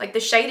 like the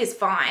shade is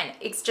fine.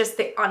 It's just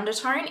the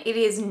undertone, it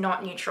is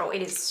not neutral.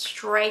 It is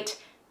straight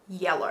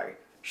yellow,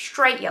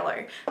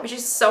 which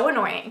is so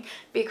annoying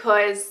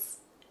because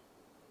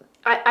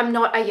I'm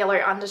not a yellow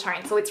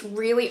undertone, so it's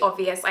really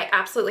obvious. I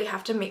absolutely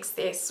have to mix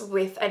this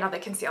with another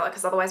concealer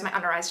because otherwise my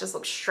under eyes just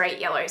look straight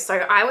yellow. So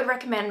I would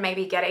recommend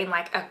maybe getting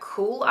like a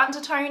cool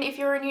undertone if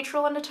you're a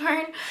neutral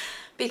undertone,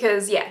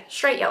 because yeah,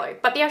 straight yellow.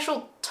 But the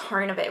actual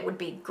tone of it would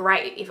be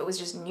great if it was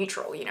just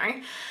neutral, you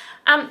know.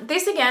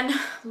 This again,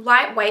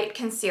 lightweight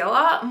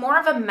concealer, more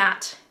of a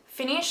matte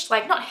finish,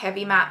 like not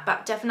heavy matte,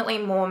 but definitely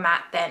more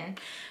matte than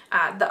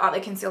the other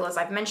concealers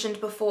I've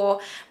mentioned before.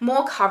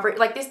 More coverage,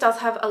 like this does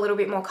have a little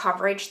bit more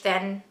coverage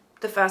than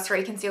the first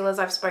three concealers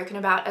I've spoken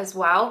about as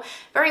well.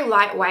 Very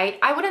lightweight.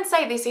 I wouldn't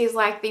say this is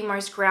like the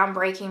most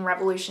groundbreaking,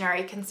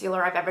 revolutionary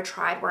concealer I've ever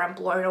tried where I'm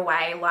blown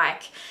away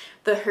like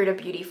the Huda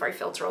Beauty Faux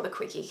Filter or the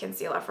Quickie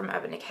concealer from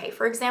Urban Decay,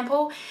 for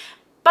example.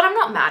 But I'm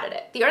not mad at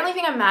it. The only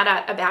thing I'm mad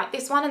at about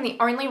this one, and the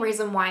only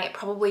reason why it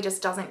probably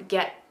just doesn't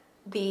get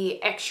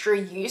the extra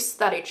use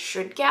that it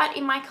should get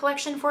in my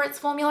collection for its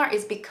formula,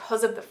 is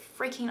because of the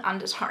freaking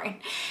undertone.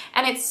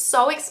 And it's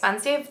so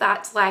expensive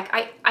that like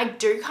I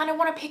do kind of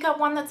want to pick up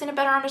one that's in a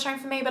better undertone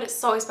for me, but it's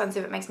so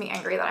expensive it makes me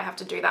angry that I have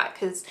to do that,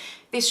 because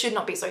this should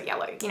not be so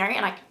yellow, you know,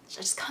 and I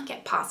just can't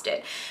get past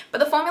it. But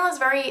the formula is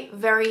very,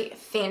 very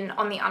thin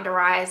on the under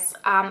eyes.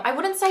 I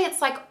wouldn't say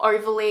it's like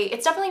overly,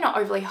 it's definitely not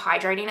overly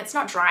hydrating. It's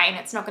not drying.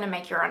 It's not going to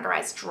make your under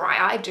eyes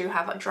drier. I do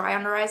have dry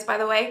under eyes, by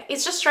the way.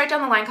 It's just straight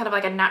down the line, kind of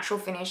like a natural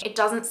finish. It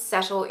doesn't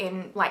settle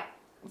in like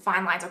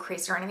fine lines or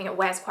crease or anything. It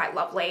wears quite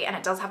lovely, and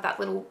it does have that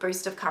little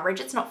boost of coverage.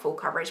 It's not full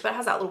coverage, but it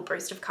has that little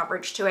boost of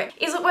coverage to it.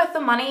 Is it worth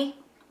the money?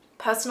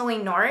 Personally,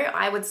 no.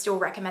 I would still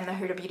recommend the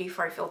Huda Beauty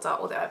Faux Filter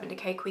or the Urban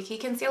Decay Quickie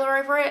concealer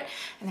over it,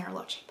 and they're a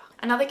lot cheaper.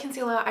 Another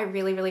concealer I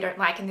really, really don't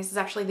like, and this is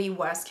actually the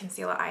worst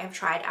concealer I have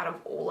tried out of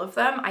all of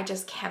them. I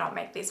just cannot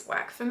make this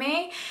work for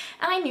me,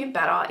 and I knew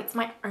better. It's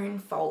my own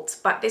fault,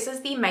 but this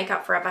is the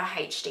Makeup Forever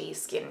HD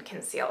Skin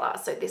Concealer.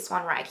 So this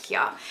one right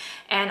here,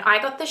 and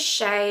I got the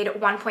shade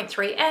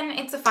 1.3N.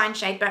 It's a fine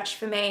shade match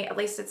for me. At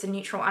least it's a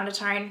neutral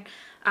undertone.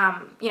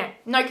 You know,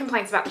 no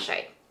complaints about the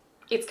shade.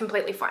 It's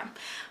completely fine.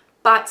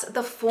 But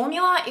the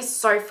formula is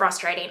so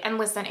frustrating, and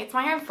listen, it's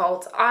my own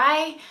fault.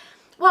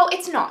 Well,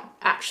 it's not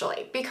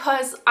actually,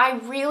 because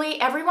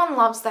everyone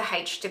loves the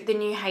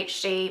new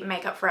HD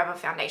Makeup Forever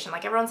foundation.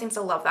 Like everyone seems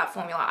to love that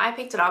formula. I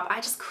picked it up.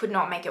 I just could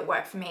not make it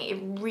work for me.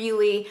 It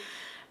really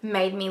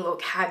made me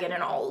look haggard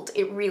and old.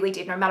 It really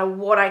did, no matter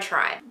what I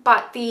tried.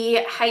 But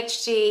the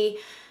HD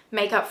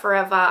Makeup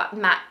Forever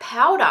matte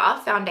powder,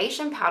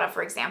 foundation powder,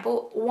 for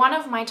example, one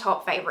of my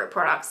top favorite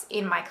products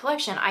in my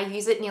collection. I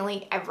use it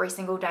nearly every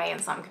single day in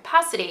some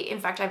capacity.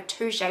 In fact, I have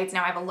two shades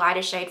now. I have a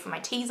lighter shade for my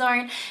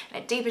T-zone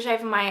and a deeper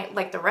shade for my,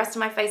 like the rest of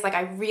my face. Like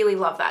I really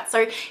love that.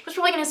 So it was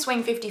probably going to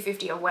swing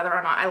 50-50 of whether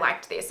or not I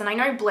liked this. And I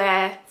know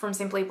Blair from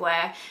Simply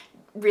Blair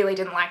really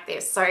didn't like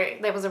this. So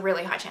there was a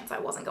really high chance I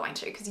wasn't going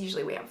to, because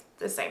usually we have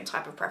the same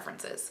type of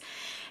preferences.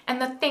 And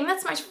the thing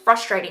that's most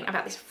frustrating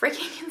about this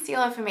freaking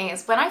concealer for me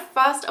is when I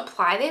first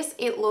apply this,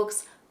 it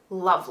looks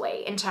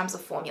lovely in terms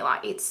of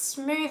formula. It's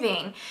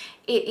smoothing,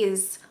 it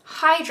is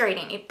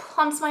hydrating, it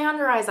plumps my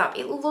under eyes up,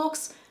 it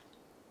looks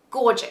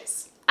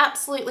gorgeous,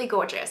 absolutely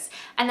gorgeous.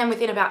 And then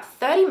within about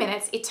 30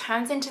 minutes, it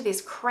turns into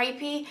this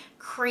crepey,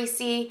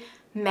 creasy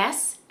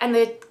mess, and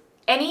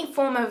any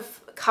form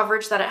of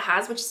coverage that it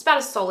has, which is about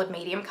a solid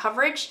medium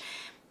coverage,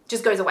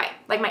 just goes away.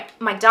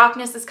 Like my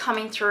darkness is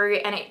coming through,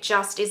 and it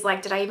just is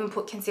like, did I even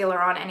put concealer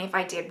on? And if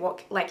I did,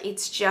 what, like,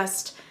 it's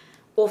just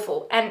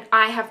awful. And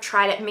I have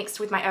tried it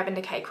mixed with my Urban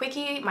Decay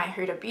Quickie, my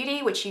Huda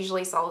Beauty, which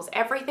usually solves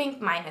everything,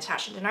 my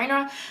Natasha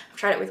Denona. I've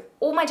tried it with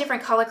all my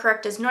different color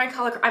correctors, no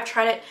color, I've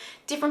tried it,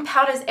 different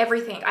powders,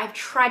 everything. I've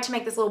tried to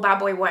make this little bad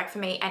boy work for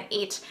me, and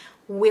it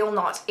will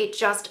not. It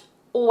just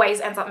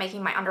always ends up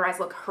making my under eyes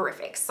look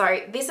horrific. So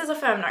this is a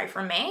firm no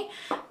from me,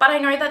 but I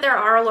know that there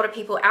are a lot of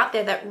people out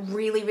there that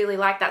really, really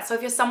like that. So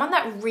if you're someone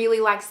that really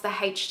likes the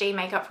HD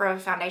Makeup Forever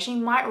foundation,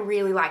 you might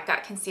really like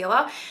that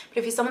concealer. But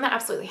if you're someone that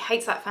absolutely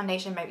hates that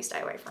foundation, maybe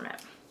stay away from it.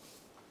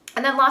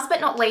 And then last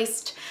but not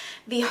least,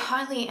 the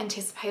highly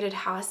anticipated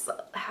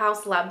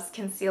Haus Labs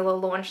concealer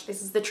launch.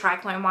 This is the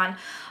Triclone one.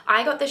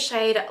 I got the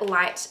shade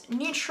Light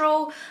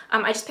Neutral.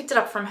 I just picked it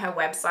up from her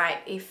website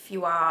if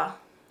you are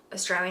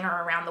Australian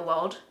or around the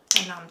world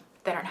and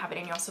they don't have it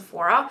in your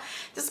Sephora.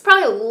 This is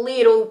probably a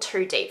little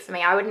too deep for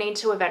me. I would need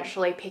to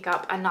eventually pick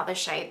up another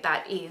shade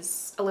that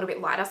is a little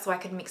bit lighter so I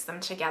can mix them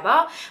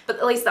together, but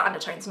at least the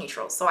undertone's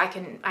neutral, so I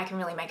can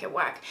really make it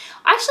work.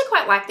 I actually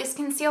quite like this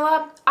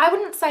concealer. I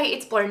wouldn't say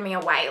it's blown me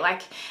away.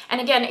 Like,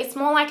 and again, it's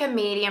more like a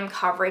medium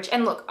coverage.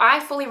 And look, I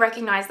fully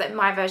recognize that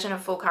my version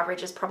of full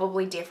coverage is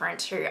probably different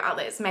to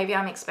others. Maybe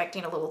I'm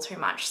expecting a little too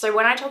much. So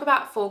when I talk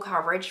about full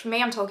coverage, for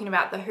me, I'm talking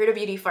about the Huda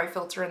Beauty Faux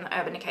Filter and the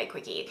Urban Decay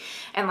Quickie,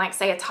 and like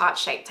say a Tarte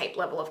Shape Tape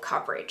level of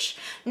coverage.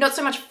 Not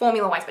so much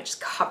formula wise, but just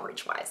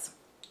coverage wise.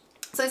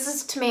 So this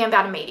is to me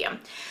about a medium.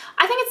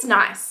 I think it's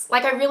nice.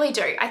 Like, I really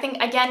do. I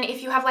think, again,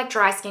 if you have like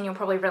dry skin, you'll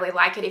probably really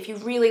like it. If you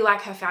really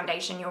like her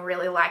foundation, you'll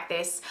really like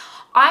this.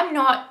 I'm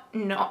not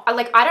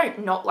like, I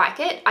don't not like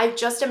it. I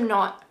just am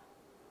not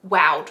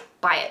wowed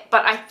by it.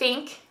 But I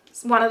think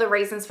one of the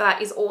reasons for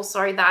that is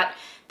also that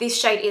this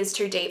shade is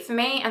too deep for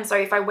me, and so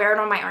if I wear it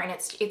on my own,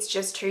 it's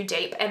just too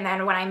deep. And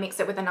then when I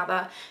mix it with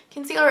another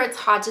concealer, it's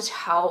hard to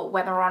tell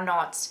whether or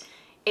not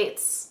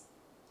it's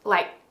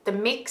like the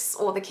mix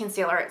or the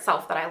concealer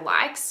itself that I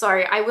like. So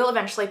I will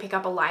eventually pick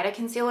up a lighter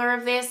concealer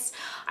of this.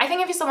 I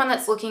think if you're someone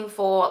that's looking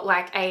for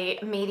like a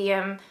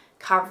medium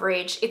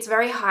coverage, it's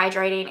very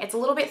hydrating. It's a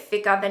little bit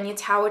thicker than your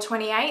Tower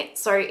 28.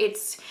 So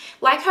it's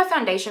like her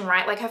foundation,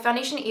 right? Like her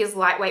foundation is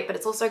lightweight, but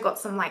it's also got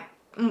some like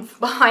oomph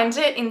behind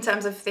it in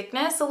terms of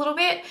thickness a little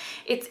bit.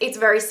 It's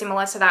very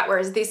similar to that,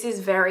 whereas this is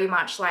very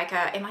much like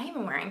a, am I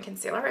even wearing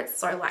concealer? It's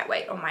so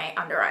lightweight on my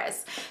under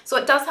eyes. So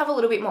it does have a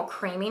little bit more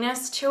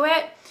creaminess to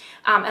it.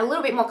 A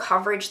little bit more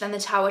coverage than the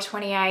Tower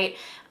 28,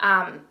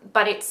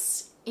 but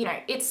it's, you know,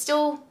 it's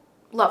still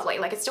lovely.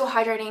 Like, it's still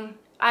hydrating.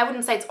 I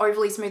wouldn't say it's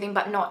overly smoothing,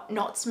 but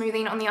not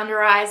smoothing on the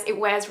under eyes. It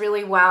wears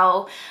really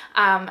well.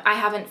 I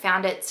haven't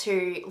found it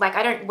to, like,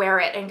 I don't wear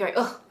it and go,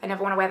 oh, I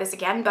never want to wear this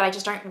again, but I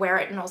just don't wear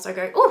it and also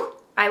go, oh,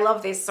 I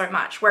love this so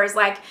much. Whereas,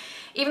 like,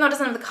 even though it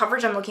doesn't have the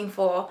coverage I'm looking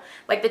for,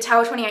 like the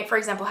Tower 28, for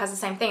example, has the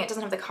same thing. It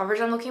doesn't have the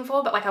coverage I'm looking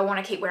for, but like I want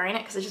to keep wearing it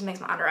because it just makes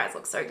my under eyes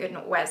look so good and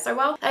it wears so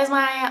well. That is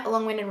my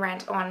long-winded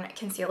rant on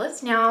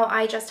concealers. Now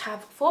I just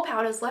have 4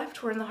 powders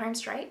left. We're in the home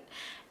straight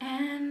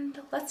and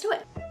let's do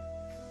it.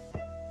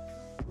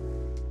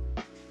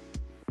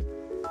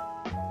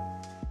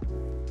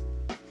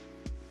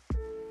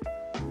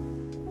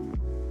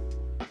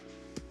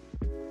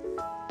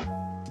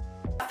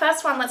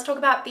 First one, let's talk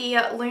about the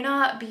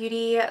Lunar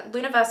Beauty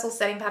Universal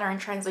Setting Powder in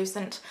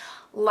Translucent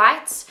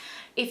Light.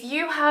 If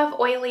you have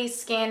oily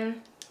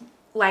skin,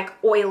 like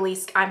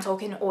I'm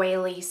talking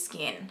oily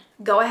skin,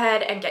 go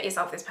ahead and get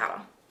yourself this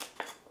powder.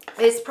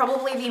 It's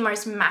probably the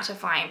most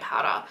mattifying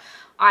powder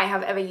I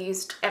have ever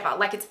used ever.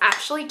 Like, it's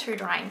actually too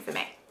drying for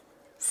me.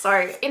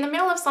 So in the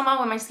middle of summer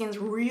when my skin's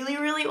really,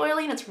 really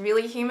oily and it's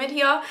really humid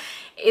here,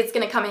 it's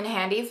gonna come in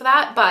handy for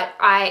that, but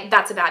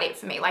that's about it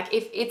for me. Like,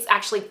 if it's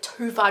actually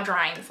too far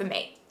drying for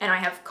me and I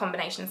have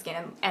combination skin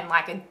and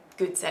like a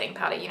good setting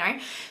powder, you know?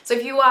 So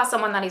if you are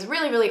someone that is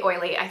really, really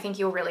oily, I think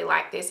you'll really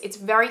like this. It's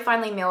very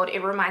finely milled.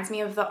 It reminds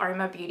me of the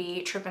Oma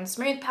Beauty Trip and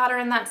Smooth powder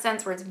in that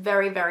sense, where it's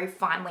very, very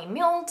finely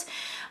milled.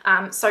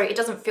 So it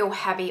doesn't feel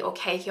heavy or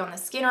cakey on the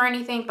skin or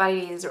anything, but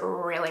it is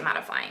really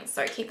mattifying.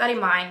 So keep that in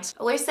mind.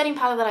 A loose setting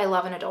powder that I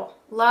love and adore.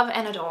 Love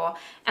and adore.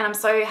 And I'm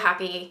so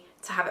happy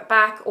to have it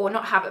back, or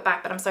not have it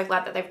back, but I'm so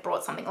glad that they've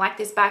brought something like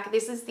this back.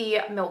 This is the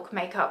Milk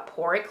Makeup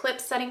Pore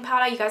Eclipse setting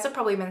powder. You guys have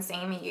probably been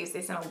seeing me use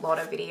this in a lot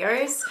of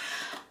videos.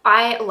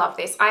 I love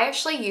this. I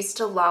actually used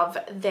to love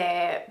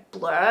their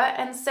Blur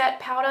and Set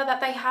powder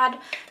that they had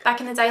back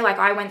in the day. Like,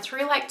 I went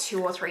through like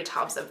 2 or 3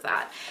 tubs of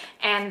that.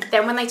 And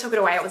then when they took it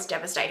away, I was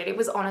devastated. It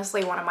was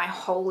honestly one of my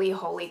holy,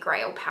 holy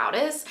grail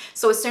powders.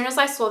 So as soon as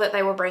I saw that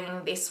they were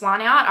bringing this one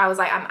out, I was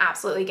like, I'm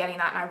absolutely getting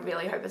that. And I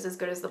really hope it's as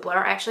good as the Blur.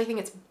 I actually think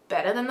it's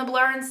better than the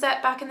Blur and Set.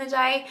 set back in the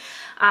day.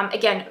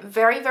 Again,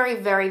 very, very,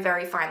 very,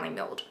 very finely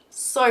milled.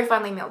 So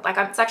finely milled. Like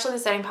it's actually the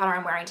setting powder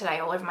I'm wearing today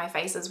all over my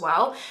face as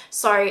well.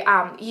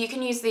 So you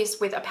can use this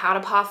with a powder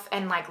puff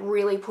and like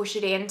really push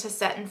it in to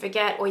set and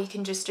forget, or you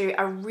can just do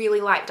a really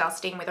light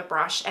dusting with a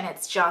brush, and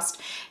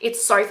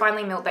it's so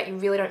finely milled that you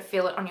really don't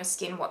feel it on your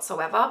skin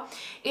whatsoever.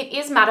 It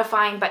is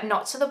mattifying, but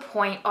not to the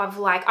point of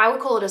like, I would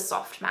call it a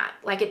soft matte.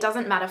 Like it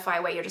doesn't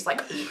mattify where you're just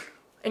like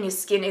and your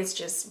skin is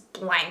just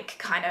blank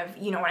kind of,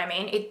 you know what I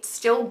mean? It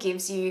still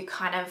gives you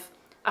kind of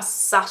a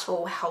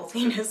subtle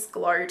healthiness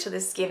glow to the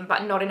skin,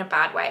 but not in a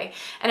bad way.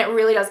 And it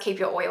really does keep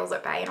your oils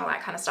at bay and all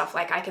that kind of stuff.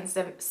 Like I can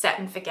set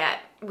and forget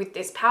with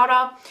this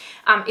powder.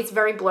 It's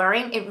very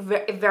blurring.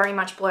 It very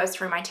much blurs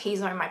through my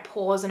T-zone, my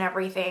pores and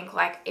everything.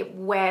 Like it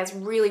wears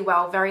really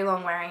well, very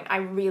long wearing. I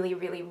really,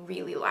 really,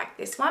 really like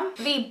this one.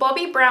 The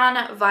Bobbi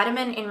Brown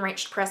Vitamin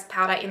Enriched Pressed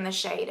Powder in the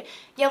shade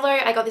Yellow.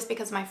 I got this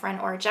because my friend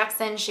Aura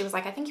Jackson, she was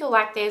like, I think you'll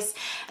like this.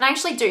 And I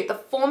actually do. The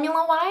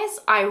formula wise,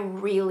 I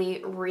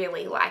really,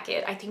 really like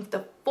it. I think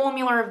the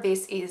formula of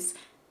this is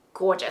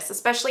gorgeous.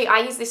 Especially I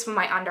use this for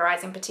my under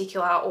eyes in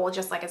particular, or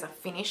just like as a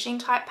finishing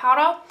type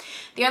powder.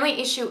 The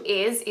only issue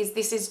is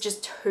this is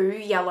just too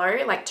yellow,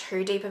 like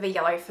too deep of a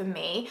yellow for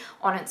me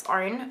on its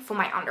own for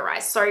my under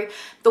eyes. So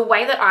the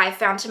way that I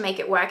found to make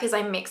it work is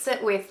I mix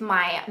it with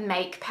my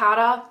Make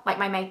powder, like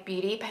my Make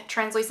Beauty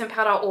translucent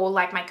powder, or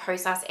like my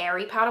Kosas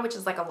Airy powder, which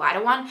is like a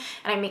lighter one,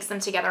 and I mix them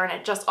together and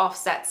it just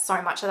offsets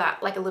so much of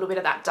that, like a little bit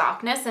of that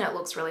darkness, and it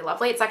looks really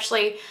lovely. It's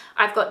actually,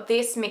 I've got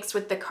this mixed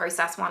with the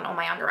Kosas one on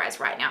my under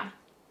eyes right now.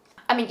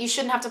 I mean, you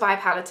shouldn't have to buy a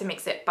powder to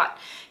mix it, but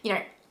you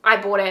know,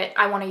 I bought it,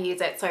 I want to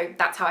use it, so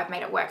that's how I've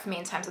made it work for me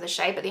in terms of the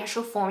shade. But the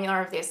actual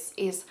formula of this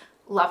is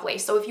lovely.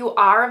 So if you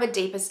are of a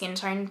deeper skin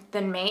tone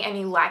than me and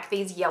you like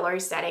these yellow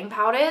setting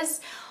powders,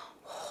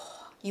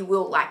 you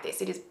will like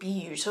this. It is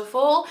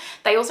beautiful.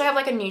 They also have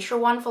like a neutral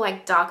one for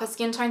like darker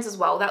skin tones as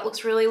well. That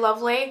looks really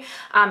lovely.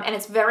 And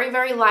it's very,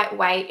 very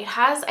lightweight. It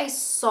has a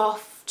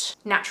soft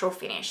natural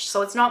finish,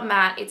 so it's not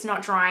matte, it's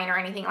not drying or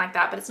anything like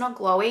that, but it's not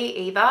glowy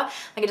either.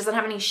 Like it doesn't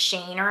have any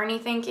sheen or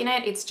anything in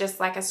it. It's just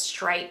like a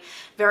straight,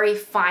 very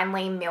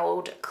finely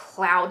milled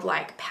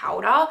cloud-like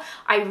powder.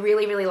 I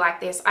really, really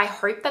like this. I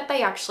hope that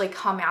they actually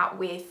come out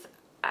with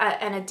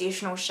an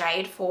additional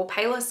shade for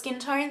paler skin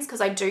tones,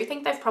 because I do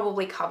think they've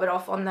probably covered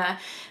off on the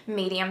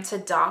medium to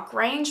dark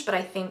range, but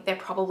I think they're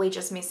probably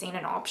just missing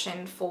an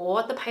option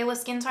for the paler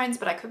skin tones,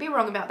 but I could be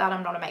wrong about that.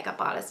 I'm not a makeup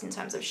artist in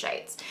terms of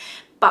shades,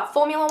 but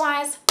formula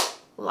wise,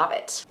 love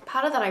it.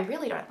 Powder that I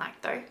really don't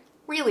like though,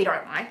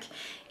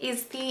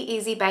 is the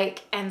Easy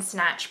Bake and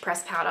Snatch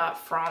pressed powder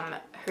from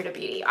Huda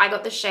Beauty. I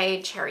got the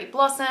shade Cherry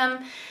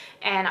Blossom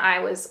and I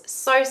was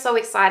so, so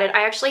excited.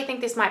 I actually think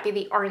this might be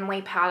the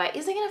only powder.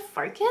 Is it gonna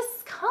focus?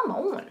 Come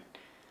on.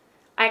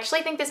 I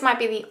actually think this might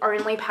be the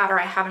only powder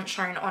I haven't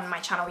shown on my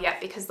channel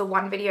yet, because the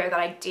one video that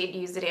I did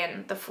use it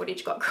in, the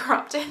footage got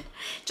corrupted.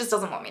 Just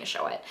doesn't want me to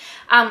show it.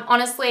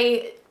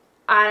 Honestly,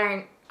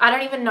 I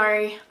don't even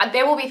know.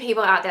 There will be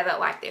people out there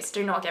that like this.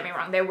 Do not get me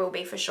wrong. There will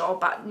be for sure,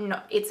 but no,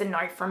 it's a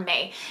no from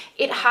me.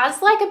 It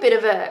has like a bit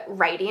of a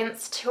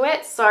radiance to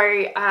it.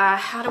 So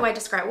how do I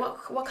describe,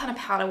 what kind of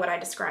powder would I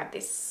describe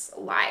this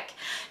like?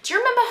 Do you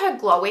remember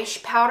her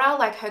glowish powder,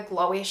 like her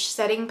glowish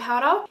setting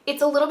powder?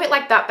 It's a little bit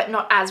like that, but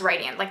not as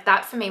radiant. Like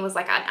that for me was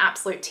like an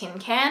absolute tin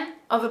can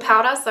of a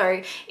powder.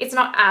 So it's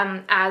not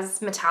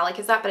as metallic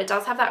as that, but it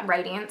does have that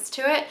radiance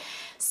to it.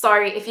 So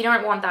if you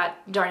don't want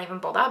that, don't even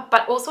bother.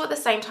 But also at the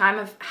same time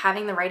of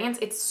having the radiance,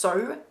 it's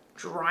so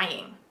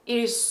drying. It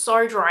is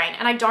so drying.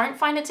 And I don't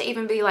find it to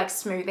even be like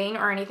smoothing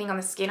or anything on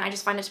the skin. I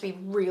just find it to be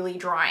really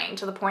drying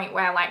to the point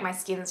where like my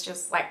skin's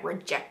just like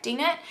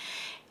rejecting it.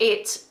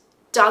 It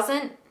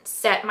doesn't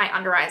set my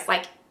under eyes.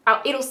 Like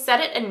it'll set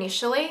it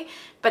initially,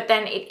 but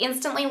then it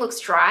instantly looks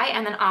dry.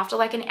 And then after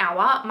like an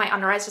hour, my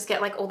under eyes just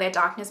get like all their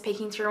darkness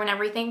peeking through and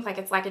everything. Like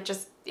it's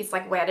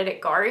like, where did it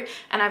go?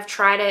 And I've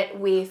tried it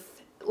with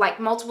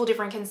like multiple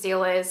different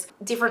concealers,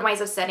 different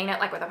ways of setting it,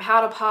 like with a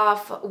powder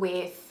puff,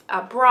 with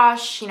a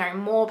brush, you know,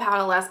 more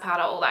powder, less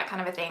powder, all that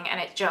kind of a thing. And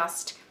it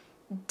just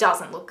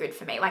doesn't look good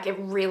for me. Like it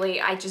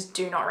really, I just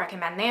do not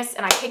recommend this.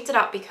 And I picked it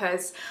up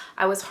because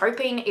I was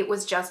hoping it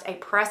was just a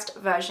pressed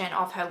version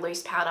of her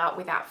loose powder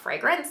without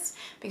fragrance,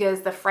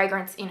 because the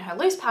fragrance in her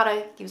loose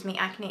powder gives me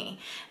acne.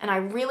 And I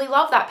really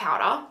love that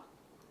powder.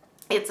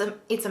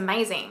 It's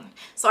amazing.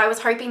 So I was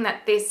hoping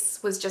that this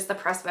was just the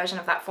pressed version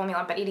of that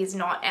formula, but it is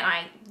not, and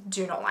I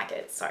do not like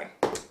it. So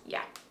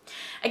yeah,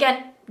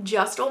 again,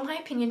 just all my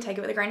opinion, take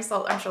it with a grain of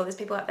salt. I'm sure there's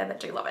people out there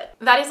that do love it.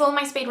 That is all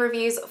my speed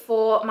reviews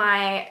for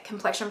my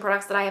complexion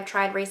products that I have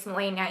tried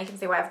recently. Now you can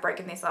see why I've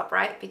broken this up,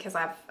 right? Because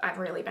I've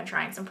really been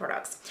trying some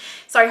products.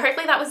 So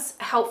hopefully that was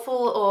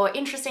helpful or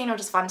interesting or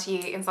just fun to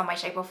you in some way,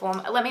 shape or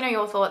form. Let me know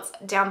your thoughts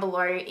down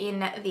below in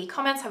the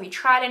comments. Have you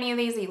tried any of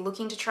these? Are you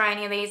looking to try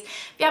any of these?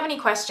 If you have any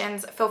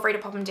questions, feel free to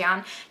pop them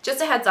down.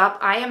 Just a heads up,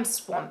 I am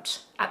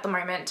swamped at the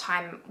moment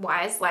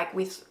time-wise, like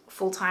with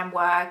full-time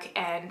work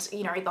and,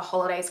 you know, the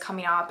holidays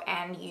coming up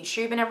and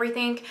YouTube and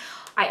everything.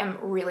 I am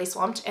really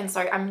swamped, and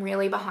so I'm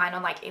really behind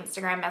on like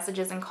Instagram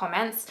messages and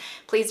comments.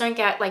 Please don't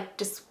get like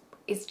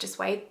is just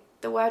way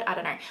the word? I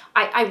don't know.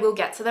 I will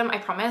get to them, I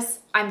promise.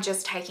 I'm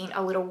just taking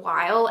a little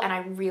while and I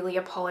really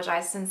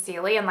apologize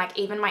sincerely. And like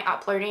even my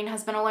uploading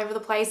has been all over the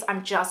place.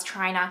 I'm just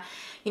trying to,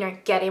 you know,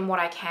 get in what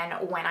I can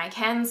when I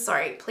can.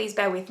 So please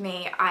bear with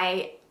me.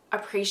 I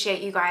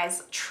appreciate you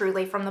guys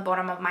truly from the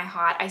bottom of my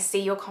heart. I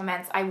see your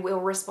comments. I will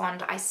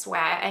respond, I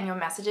swear, and your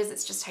messages.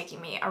 It's just taking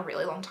me a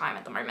really long time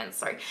at the moment.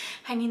 So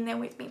hang in there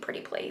with me,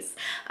 pretty please.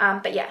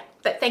 But yeah,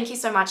 but thank you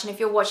so much. And if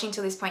you're watching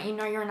to this point, you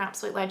know you're an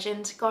absolute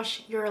legend.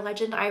 Gosh, you're a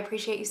legend. I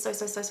appreciate you so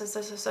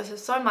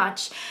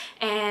much.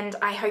 And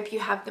I hope you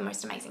have the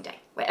most amazing day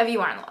wherever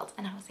you are in the world.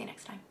 And I will see you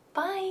next time.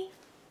 Bye.